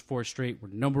have won 4 straight. We're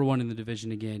number 1 in the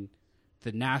division again.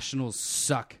 The Nationals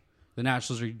suck. The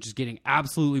Nationals are just getting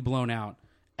absolutely blown out.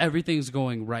 Everything's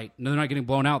going right. No, they're not getting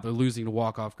blown out. They're losing to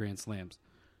walk-off grand slams.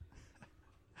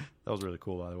 That was really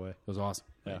cool, by the way. It was awesome.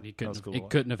 Yeah, It that was cool.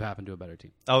 couldn't have happened to a better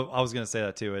team. I was going to say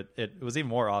that too. It was even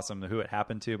more awesome than who it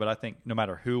happened to, but I think no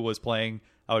matter who was playing,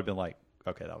 I would have been like,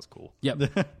 okay, that was cool.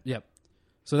 Yep. Yep.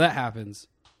 So that happens.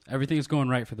 Everything's going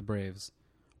right for the Braves.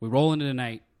 We roll into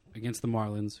tonight against the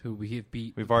Marlins, who we have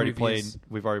beat. We've already played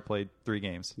 3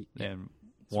 games and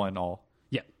won all.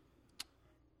 Yep.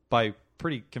 By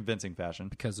pretty convincing fashion.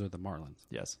 Because of the Marlins.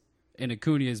 Yes. And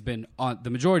Acuna has been on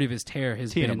the majority of his tear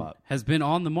has Teeing him up. been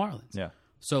on the Marlins. Yeah.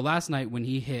 So last night when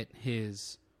he hit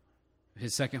his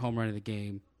second home run of the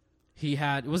game,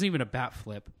 it wasn't even a bat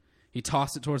flip. He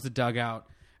tossed it towards the dugout,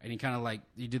 and he kind of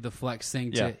he did the flex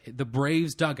thing to the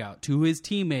Braves dugout to his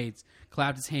teammates,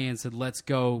 clapped his hands, said, "Let's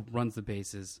go," runs the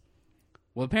bases.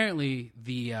 Well, apparently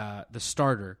the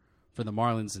starter for the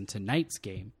Marlins in tonight's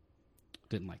game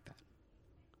didn't like that.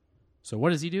 So what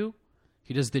does he do?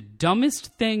 He does the dumbest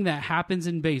thing that happens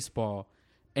in baseball,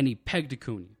 and he pegged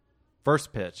Acuna.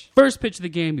 First pitch. First pitch of the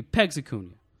game, he pegs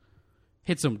Acuna.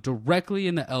 Hits him directly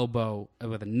in the elbow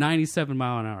with a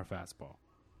 97-mile-an-hour fastball.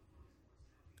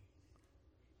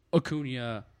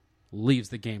 Acuna leaves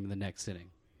the game in the next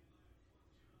inning.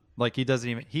 Like he doesn't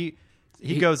even he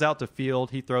goes out to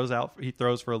field, he throws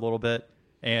for a little bit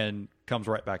and comes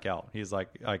right back out. He's like,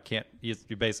 I can't. He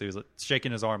basically was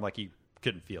shaking his arm like he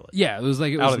couldn't feel it. Yeah, it was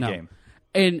like it out was of the numb. game.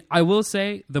 And I will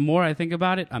say, the more I think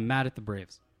about it, I'm mad at the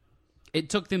Braves. It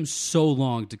took them so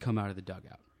long to come out of the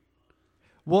dugout.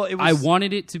 Well, it was. I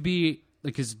wanted it to be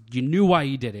because you knew why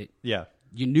he did it. Yeah.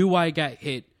 You knew why he got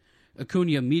hit.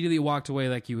 Acuna immediately walked away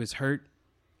like he was hurt.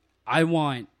 I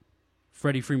want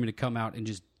Freddie Freeman to come out and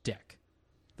just deck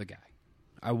the guy.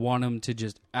 I want him to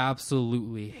just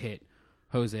absolutely hit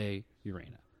Jose Urena.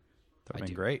 That would have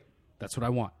been great. That's what I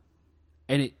want.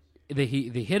 And they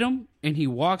hit him, and he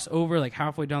walks over like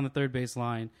halfway down the third base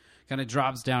line, kind of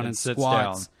drops down and sits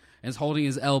squats, down. and is holding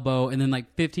his elbow. And then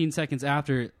like 15 seconds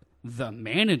after, the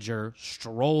manager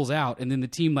strolls out, and then the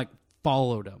team like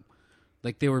followed him.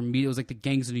 Like they were it was like the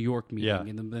Gangs of New York meeting, Yeah.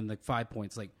 and then like 5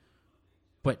 points.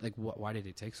 But why did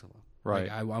it take so long? Right.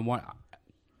 Like, I want.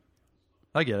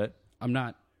 I get it. I'm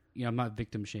not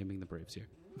victim shaming the Braves here,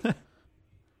 but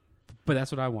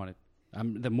that's what I wanted.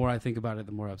 The more I think about it,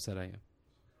 the more upset I am.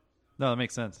 No, that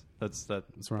makes sense. That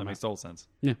where I'm makes at. total sense.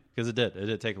 Yeah. Because it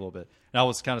did take a little bit. And I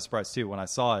was kind of surprised too when I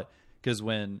saw it, because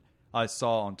when I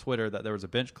saw on Twitter that there was a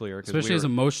bench clear, Especially as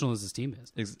emotional as this team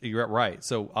is. You're right.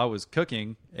 So I was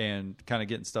cooking and kind of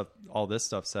getting all this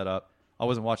stuff set up. I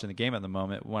wasn't watching the game at the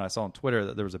moment. When I saw on Twitter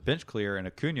that there was a bench clear and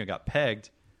Acuna got pegged,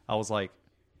 I was like,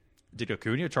 did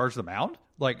Acuna charge the mound?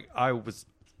 Like, I was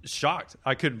shocked.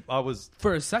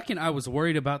 For a second, I was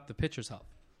worried about the pitcher's health.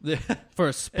 For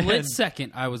a split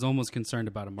second, I was almost concerned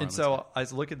about a Marlins. And so I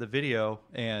look at the video,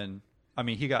 and I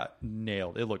mean, he got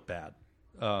nailed. It looked bad.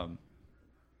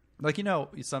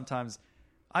 Sometimes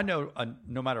I know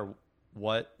no matter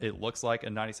what it looks like, a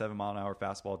 97-mile-an-hour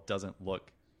fastball doesn't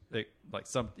look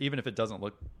even if it doesn't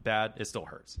look bad, it still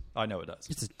hurts. I know it does.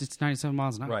 It's 97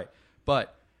 miles an hour. Right.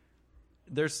 But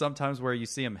there's sometimes where you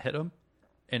see him hit him,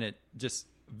 and it just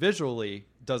visually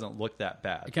doesn't look that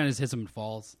bad. It kind of just hits him and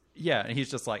falls. Yeah, and he's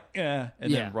just like, and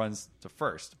then runs to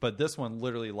first. But this one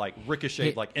literally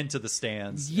ricocheted into the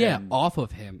stands. Yeah, and, off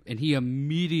of him, and he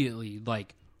immediately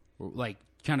like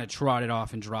kind of trotted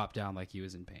off and dropped down like he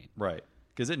was in pain. Right,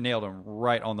 because it nailed him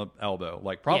right on the elbow,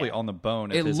 probably on the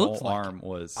bone. If his whole arm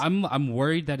was. I'm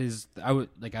worried that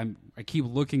I keep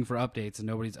looking for updates and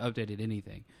nobody's updated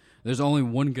anything. There's only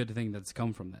one good thing that's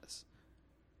come from this.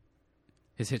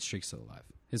 His hit streak's still alive.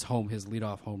 His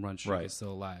leadoff home run streak is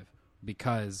still alive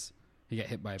because he got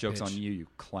hit by a Joke's pitch. on you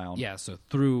clown. Yeah, so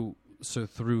through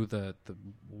the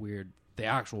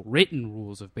actual written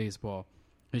rules of baseball,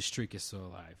 his streak is still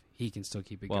alive. He can still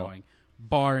keep it going,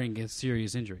 barring a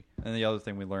serious injury. And the other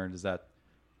thing we learned is that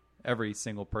every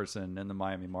single person in the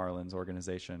Miami Marlins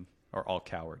organization are all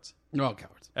cowards. They're all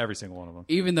cowards. Every single one of them.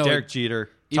 Even though Derek Jeter,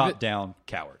 top down,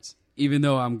 cowards. Even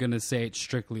though I'm gonna say it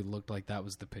strictly looked like that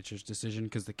was the pitcher's decision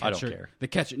because the catcher, I don't care. the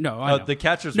catcher, no, I know. The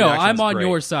catcher's no, reaction I'm was on great.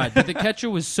 your side, but the catcher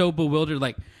was so bewildered.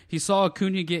 Like he saw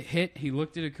Acuna get hit, he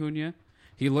looked at Acuna,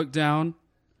 he looked down,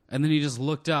 and then he just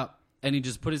looked up and he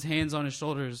just put his hands on his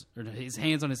shoulders or his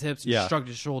hands on his hips and shrugged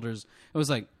his shoulders. It was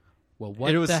like, well,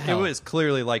 what the hell? It was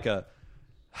clearly like a.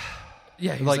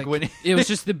 Yeah, he was like like when it was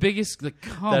just the biggest. Like,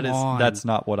 come on, that's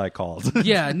not what I called.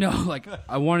 Yeah, no, like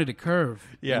I wanted a curve.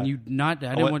 Yeah. and you not.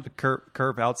 I didn't want the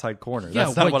curve outside corner. Yeah,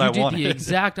 That's not what you I did wanted. the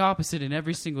exact opposite in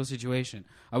every single situation.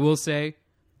 I will say,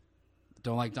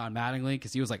 don't like Don Mattingly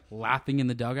because he was like laughing in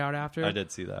the dugout after. I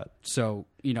did see that. So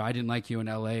I didn't like you in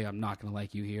L.A. I'm not going to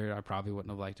like you here. I probably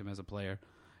wouldn't have liked him as a player.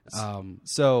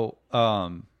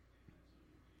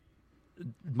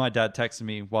 My dad texted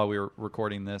me while we were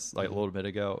recording this like a little bit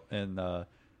ago, and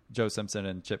Joe Simpson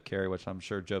and Chip Carey, which I'm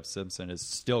sure Joe Simpson is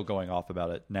still going off about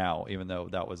it now, even though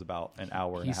that was about an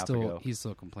hour and a half ago. He's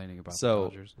still complaining about the So,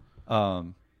 Dodgers.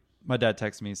 my dad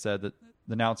texted me and said that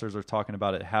the announcers are talking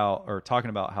about how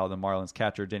the Marlins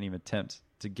catcher didn't even attempt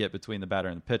to get between the batter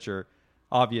and the pitcher,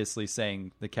 obviously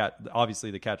the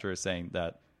catcher is saying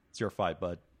that it's your fight,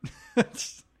 bud.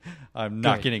 I'm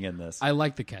not Good. getting in this. I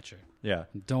like the catcher. Yeah,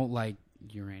 Don't like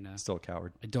Urena. still a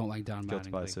coward. I don't like Don Guilty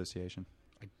by Mattingly. association.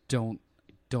 I don't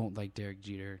like Derek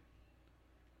Jeter.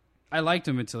 I liked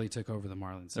him until he took over the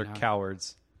Marlins. They're Now-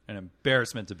 cowards. An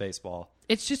embarrassment to baseball.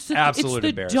 It's just Absolute it's the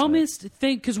embarrassment. dumbest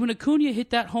thing because when Acuna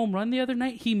hit that home run the other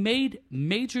night, he made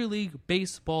Major League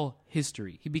Baseball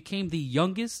history. He became the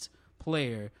youngest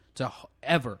player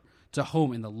ever to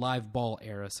home in the live ball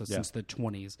era. So since the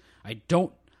 20s, I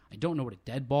don't know what a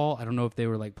dead ball. I don't know if they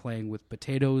were like playing with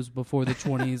potatoes before the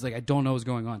 20s. Like I don't know what's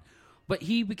going on, but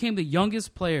he became the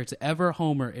youngest player to ever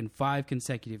homer in 5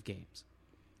 consecutive games.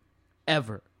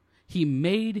 Ever, he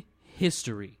made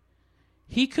history.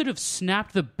 He could have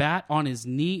snapped the bat on his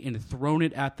knee and thrown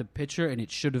it at the pitcher, and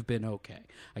it should have been okay.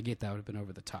 I get that would have been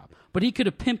over the top. But he could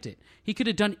have pimped it. He could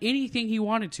have done anything he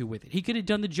wanted to with it. He could have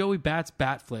done the Joey Bats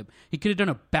bat flip. He could have done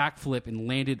a backflip and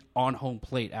landed on home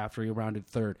plate after he rounded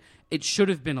third. It should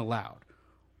have been allowed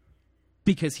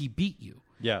because he beat you.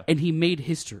 Yeah. And he made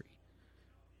history.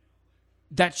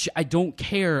 I don't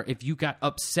care if you got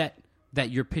upset that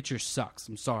your pitcher sucks.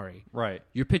 I'm sorry. Right.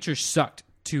 Your pitcher sucked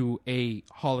to a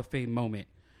Hall of Fame moment.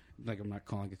 Like, I'm not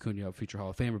calling Acuna a future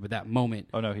Hall of Famer, but that moment,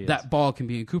 Oh, no, he that is. ball can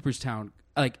be in Cooperstown.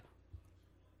 Like,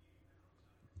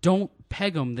 don't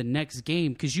peg him the next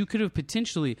game because you could have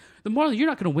potentially... The Marlins, you're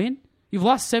not going to win. You've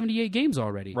lost 78 games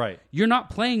already. Right. You're not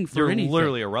playing for You're anything.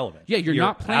 literally irrelevant. Yeah, you're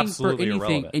not playing for absolutely anything,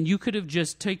 irrelevant. and you could have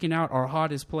just taken out our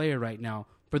hottest player right now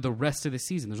for the rest of the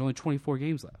season. There's only 24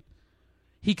 games left.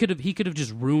 He could have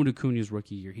just ruined Acuna's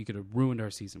rookie year. He could have ruined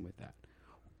our season with that.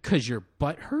 Cause your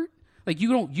butt hurt? Like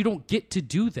you don't get to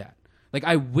do that. Like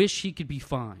I wish he could be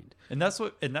fined. And that's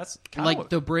kind Like of what,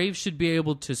 the Braves should be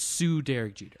able to sue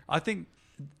Derek Jeter.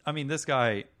 I mean, this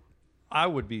guy, I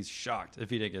would be shocked if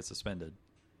he didn't get suspended.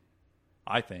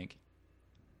 I think.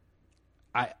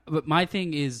 But my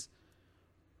thing is,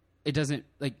 it doesn't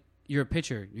like you're a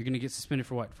pitcher. You're going to get suspended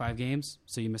for what? 5 games?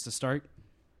 So you missed a start.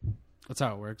 That's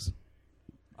how it works.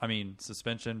 I mean,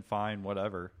 suspension, fine,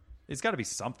 whatever. It's got to be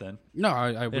something. No,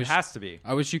 I It wish has to be.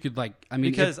 I wish you could like. I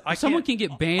mean, Because if someone can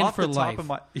get banned off for the top life, of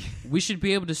my- we should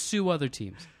be able to sue other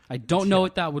teams. I don't know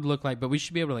what that would look like, but we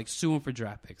should be able to like sue them for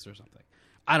draft picks or something.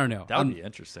 I don't know. That would be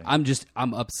interesting.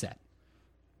 I'm upset.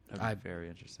 That'd be very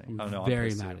interesting. I'm I don't know. very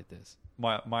pissed mad too. at this.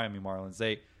 Miami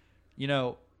Marlins.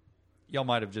 Y'all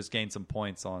might have just gained some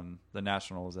points on the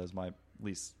Nationals as my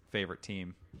least favorite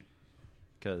team.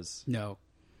 Because No,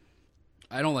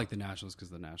 I don't like the Nationals because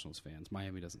the Nationals fans.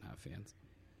 Miami doesn't have fans.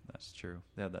 that's true.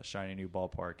 They have that shiny new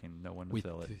ballpark and no one to With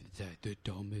fill it. the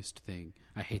dumbest thing.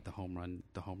 I hate the home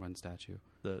run statue.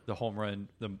 The home run,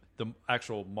 the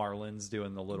actual Marlins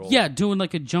doing the little Yeah, doing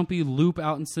like a jumpy loop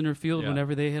out in center field Yeah.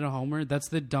 whenever they hit a homer. That's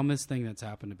the dumbest thing that's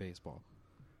happened to baseball.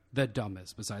 The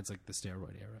dumbest, besides like the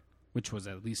steroid era, which was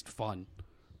at least fun.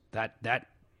 That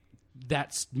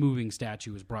moving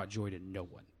statue has brought joy to no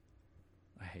one.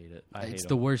 I hate it. I hate It's them.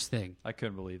 the worst thing. I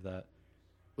couldn't believe that.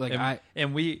 Like I I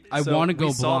want to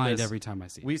go blind every time I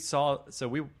see it. We saw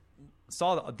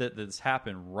that this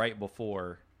happened right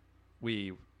before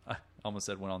we I almost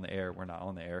said went on the air. We're not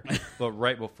on the air, but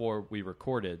right before we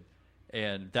recorded,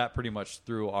 and that pretty much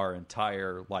threw our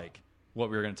entire like what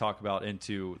we were going to talk about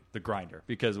into the grinder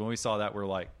because when we saw that we're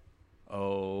like,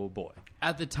 oh boy.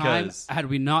 At the time, 'Cause- had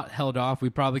we not held off, we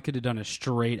probably could have done a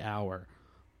straight hour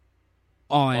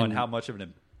on how much of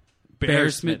an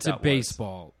embarrassment to that was.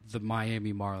 baseball the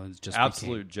Miami Marlins just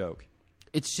Absolute joke. became.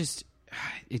 It's just,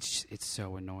 it's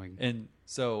so annoying. And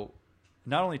so,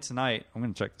 not only tonight, I'm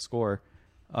going to check the score.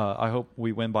 I hope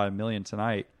we win by 1 million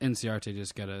tonight. NCRT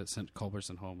just got to send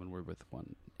Culberson home, and we're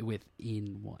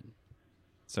within one.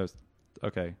 So,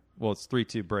 okay. Well, it's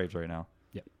 3-2 Braves right now.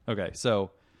 Yep. Okay,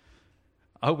 so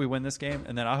I hope we win this game,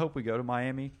 and then I hope we go to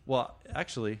Miami. Well,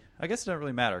 actually, I guess it doesn't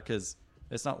really matter because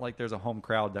it's not like there's a home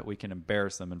crowd that we can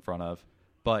embarrass them in front of.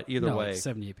 But either No, way, like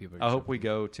 78 people. I hope we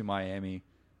go to Miami,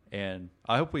 and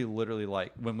I hope we literally,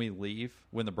 like, when we leave,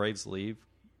 when the Braves leave,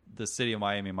 the city of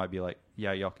Miami might be like,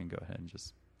 yeah, y'all can go ahead and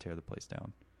just tear the place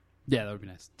down. Yeah, that would be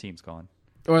nice. Team's gone.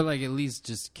 Or, like, at least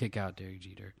just kick out Derek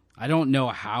Jeter. I don't know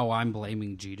how I'm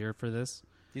blaming Jeter for this.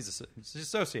 He's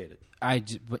associated.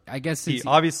 But I guess since He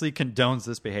obviously condones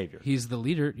this behavior. he's the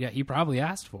leader, yeah, he probably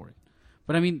asked for it.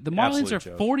 But, I mean, the Marlins Absolute are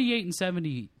joke. 48 and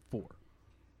 74.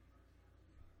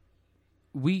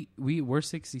 We're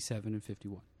 67 and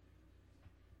 51.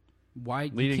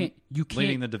 Why Leading you can't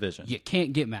leading the division. You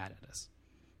can't get mad at us.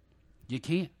 You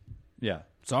can't. Yeah.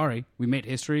 Sorry, we made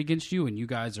history against you, and you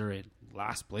guys are in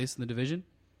last place in the division.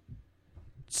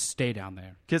 Stay down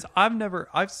there. Because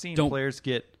I've seen Don't- players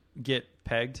get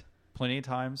pegged plenty of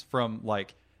times from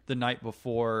like the night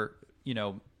before,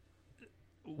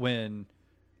 when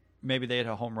maybe they had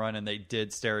a home run and they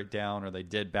did stare it down or they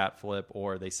did bat flip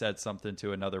or they said something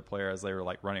to another player as they were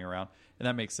like running around. And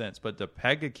that makes sense. But to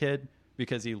peg a kid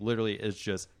because he literally is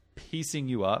just piecing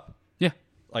you up. Yeah,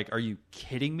 Like, are you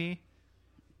kidding me?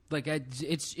 like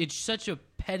it's such a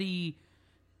petty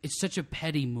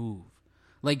move.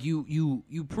 Like you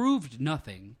proved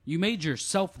nothing. You made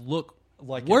yourself look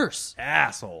Like worse. an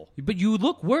asshole. But you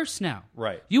look worse now.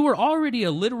 Right. You were already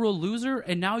a literal loser,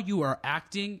 and now you are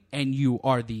acting, and you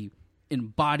are the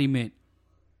embodiment.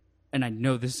 And I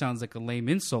know this sounds like a lame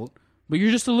insult, but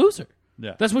you're just a loser.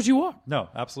 Yeah. That's what you are. No,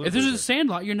 absolutely. If there's a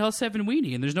Sandlot, you're Nell Seven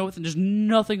Weenie, and there's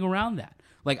nothing around that.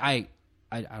 Like I'm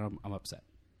upset.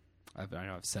 I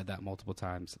know I've said that multiple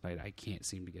times. I can't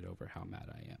seem to get over how mad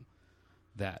I am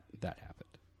that happened.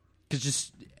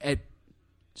 Because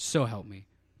so help me,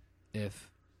 if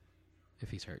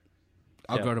he's hurt,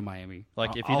 I'll Yeah. go to Miami.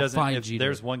 Like, if he I'll doesn't, find if Jeter.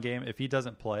 there's one game, if he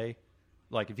doesn't play,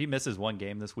 like if he misses one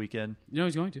game this weekend, You know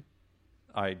he's going to.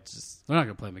 I just, They're not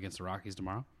going to play him against the Rockies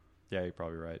tomorrow. yeah, you're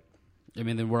probably right. I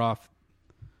mean, then we're off.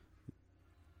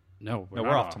 No, No, not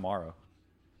we're off tomorrow.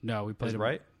 No, we play Is it tom-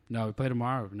 right? No, we play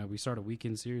tomorrow. No, we start a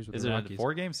weekend series with Is the it Rockies. a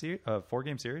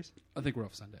four-game series? I think we're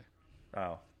off Sunday,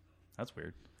 Oh, that's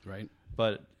weird. right?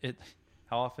 But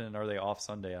how often are they off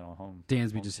Sunday on home?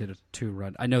 Dansby just hit a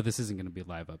 2-run. I know this isn't going to be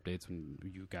live updates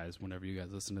whenever you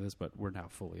guys listen to this, but we're now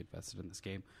fully invested in this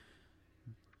game.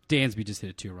 Dansby just hit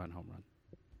a 2-run home run.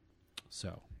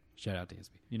 So, shout out Dansby.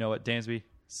 You know what, Dansby,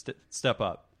 step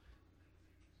up.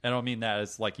 I don't mean that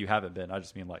as like you haven't been. I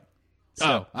just mean like,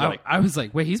 I was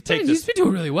like, wait, he's been this-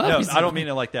 doing really well. No, He's I don't mean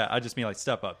it like that. I just mean like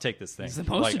step up, take this thing. He's the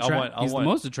most, like, he's the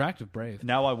most attractive Brave.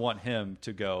 Now I want him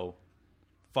to go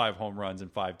 5 home runs in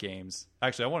 5 games.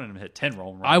 Actually, I wanted him to hit 10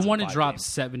 home runs. I in want to 5 drop games.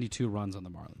 72 runs on the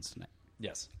Marlins tonight.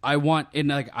 Yes. I want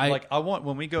I want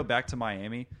when we go back to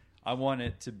Miami, I want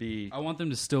it to be I want them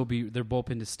to still be their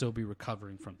bullpen to still be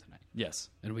recovering from tonight. yes.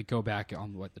 And we go back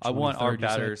on the I want our 23rd, you said?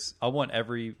 batters. I want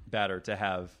every batter to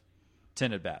have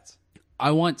 10 at bats,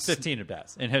 I want 15 at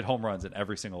bats, and hit home runs in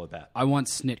every single at bat. I want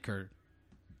Snitker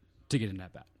to get in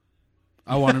that bat.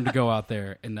 I want him to go out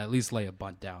there and at least lay a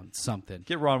bunt down, something.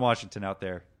 Get Ron Washington out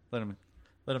there. Let him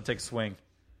take a swing.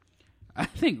 I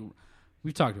think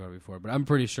we've talked about it before, but I'm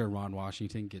pretty sure Ron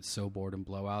Washington gets so bored in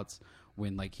blowouts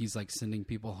when he's sending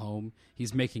people home.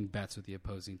 He's making bets with the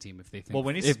opposing team if they think. Well,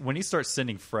 when he starts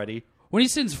sending Freddie, when he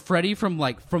sends Freddie from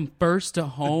first to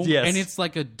home, Yes. and it's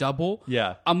like a double.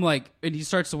 Yeah. I'm like, and he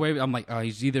starts to wave. I'm like, oh,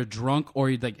 he's either drunk or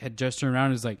he had just turned around.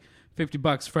 And he's like,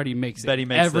 $50. Freddie makes it. Bet he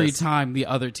makes every this. time. The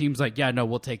other team's like, yeah, no,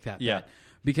 we'll take that. Yeah. bet.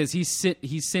 Because he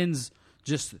sends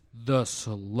just the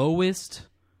slowest.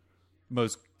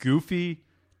 most goofy.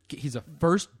 He's a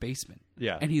first baseman.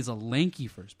 Yeah. And he's a lanky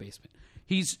first baseman.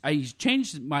 He's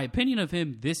changed. My opinion of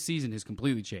him this season has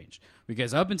completely changed.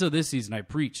 Because up until this season, I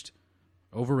preached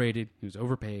overrated, he was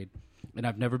overpaid, and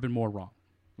I've never been more wrong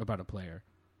about a player.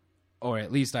 Or at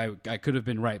least I could have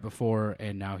been right before,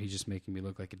 and now he's just making me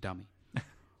look like a dummy.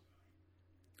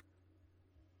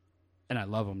 And I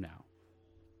love him now.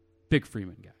 Big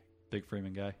Freeman guy. Big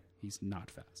Freeman guy. He's not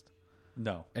fast.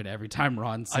 No. And every time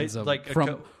Ron sends him like,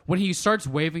 when he starts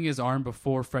waving his arm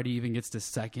before Freddie even gets to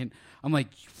second, I'm like,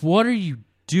 what are you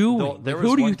doing? There Like,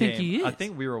 was who do one you think game, he is? I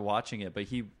think we were watching it, but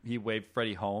he waved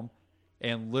Freddie home,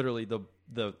 and literally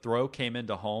the throw came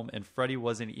into home, and Freddie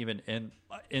wasn't even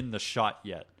in the shot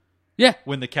yet. Yeah.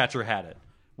 when the catcher had it,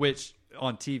 which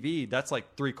on TV, that's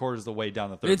like 3/4 of the way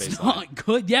down the third It's baseline. not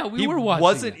good. Yeah, we He were watching.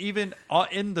 wasn't it. even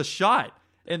in the shot.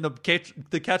 And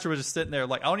the catcher was just sitting there.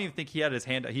 Like, I don't even think he had his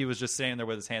hand. He was just standing there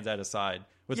with his hands at his side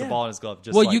with the ball in his glove.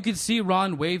 Just Well, like, you could see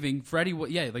Ron waving. Freddie,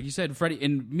 like you said, Freddie,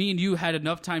 and me and you had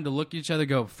enough time to look at each other,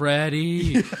 go,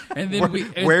 Freddie, and then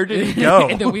where did he go?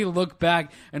 And then we look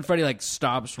back, and Freddie like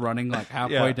stops running like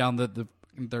halfway Yeah. down the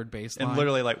third baseline, and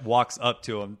literally like walks up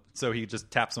to him. So he just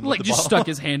taps him like with the just ball. stuck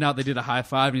his hand out. They did a high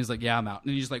five, and he's like, "Yeah, I'm out."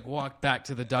 And he just like walked back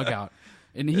to the dugout,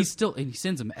 and he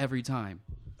sends him every time.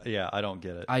 Yeah, I don't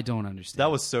get it. I don't understand. That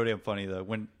was so damn funny though.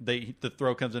 When the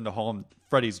throw comes into home,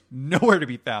 Freddie's nowhere to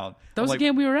be found. That was I'm the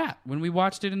game we were at when we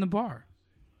watched it in the bar.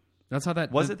 That's how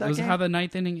that Was it that was game? how the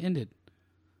ninth inning ended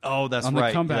Oh, that's on right.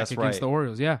 the comeback That's against right. the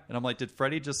Orioles. Yeah. And I'm like, did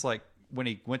Freddie just like when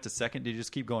he went to second, did he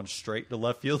just keep going straight to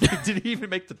left field? Like, did he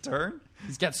even make the turn?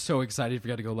 He's got so excited he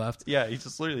forgot to go left. Yeah, he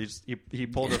just literally he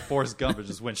pulled a Forrest Gump and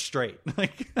just went straight.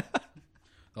 Like,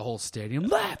 The whole stadium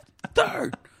left,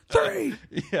 third, three.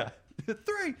 yeah,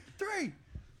 three.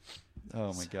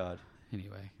 Oh my god.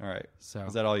 Anyway, All right. So-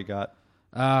 Is that all you got?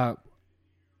 I'm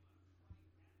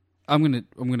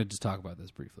gonna just talk about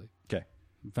this briefly. Okay.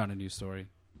 Found a news story.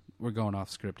 We're going off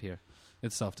script here.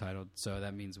 It's self-titled, so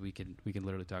that means we can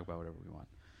literally talk about whatever we want.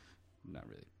 Not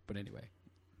really, but anyway.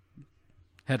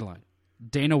 Headline: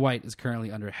 Dana White is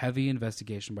currently under heavy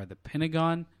investigation by the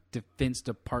Pentagon Defense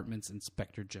Department's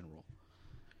Inspector General.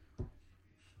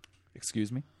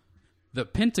 Excuse me. The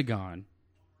Pentagon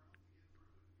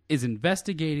is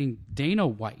investigating Dana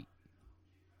White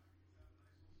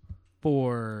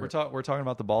for We're talking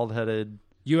about the bald-headed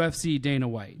UFC Dana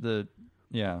White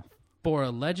yeah. for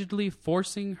allegedly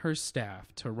forcing her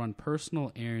staff to run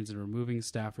personal errands and removing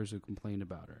staffers who complained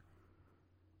about her.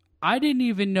 I didn't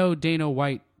even know Dana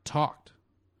White talked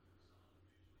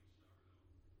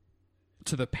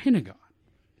to the Pentagon.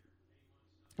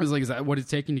 I was like, is that what it's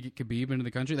taking to get Khabib into the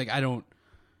country? Like, I don't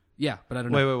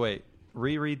know. Wait.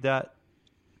 Reread that.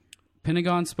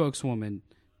 Pentagon spokeswoman.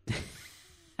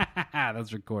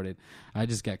 That's recorded. I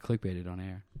just got clickbaited on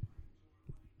air.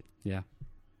 Yeah.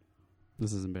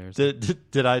 This is embarrassing.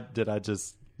 Did I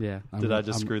just Yeah. I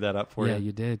just screw that up for Yeah, you?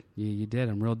 you did. You did.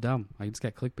 I'm real dumb. I just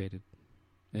got clickbaited.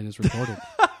 And it's recorded.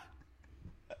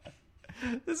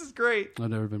 This is great.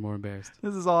 I've never been more embarrassed.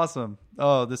 This is awesome.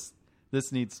 Oh, this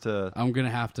needs to I'm going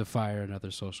to have to fire another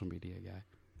social media guy.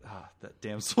 that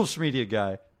damn social media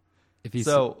guy. If he's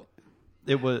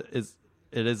it's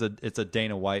a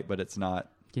Dana White, but it's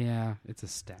not. Yeah, it's a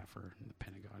staffer in the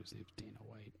Pentagon. His name's Dana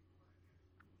White.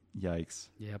 Yikes.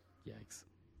 Yep. Yikes.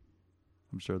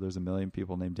 I'm sure there's a million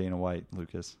people named Dana White,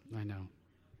 Lucas. I know.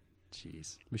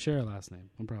 Jeez. We share a last name.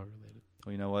 I'm probably related.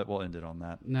 Well, you know what? We'll end it on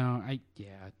that. No,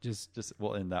 just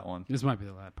We'll end that one. this might be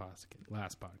the last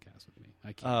podcast with me.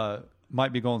 I can't.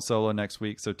 Might be going solo next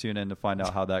week, so tune in to find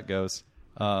out how that goes.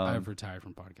 I've retired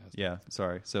from podcasting. Yeah,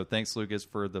 sorry. So thanks, Lucas,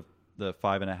 for the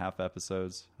 5.5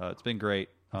 episodes. It's been great.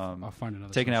 I'll find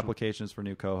another Taking social- applications for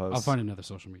new co-hosts. I'll find another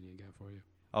social media guy for you.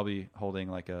 I'll be holding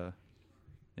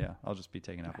I'll just be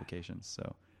taking applications.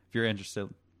 So if you're interested,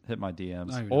 hit my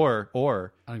DMs. I don't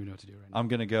Or I don't even know what to do right now. I'm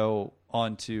gonna go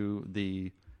onto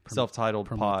the self-titled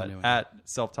promote the pod new one. at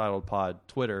self-titled pod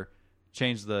Twitter,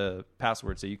 change the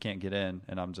password so you can't get in,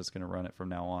 and I'm just gonna run it from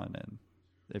now on. And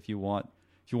if you want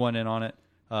in on it,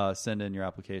 send in your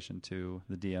application to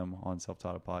the DM on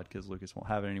self-titled pod, because Lucas won't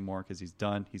have it anymore because he's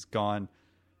done. He's gone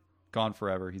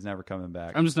forever. He's never coming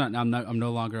back. I'm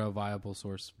no longer a viable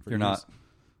source for You're news. not.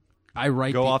 I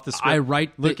write Go off the script. I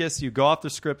write Lucas, you go off the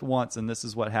script once, and this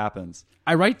is what happens.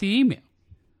 I write the email.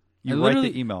 You I write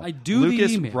literally- the email. I do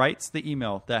Lucas the email. writes the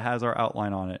email that has our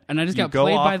outline on it. And I just You got go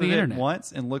played off by of the it internet.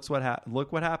 once, and look what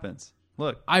happens.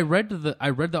 Look, I read the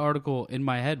article in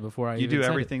my head before I you even do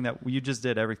said everything that you just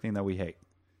did. Everything that we hate.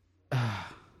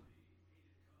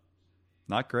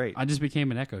 Not great. I just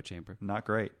became an echo chamber. Not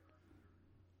great.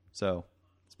 So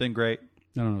it's been great.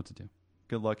 I don't know what to do.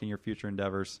 Good luck in your future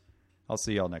endeavors. I'll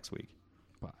see y'all next week.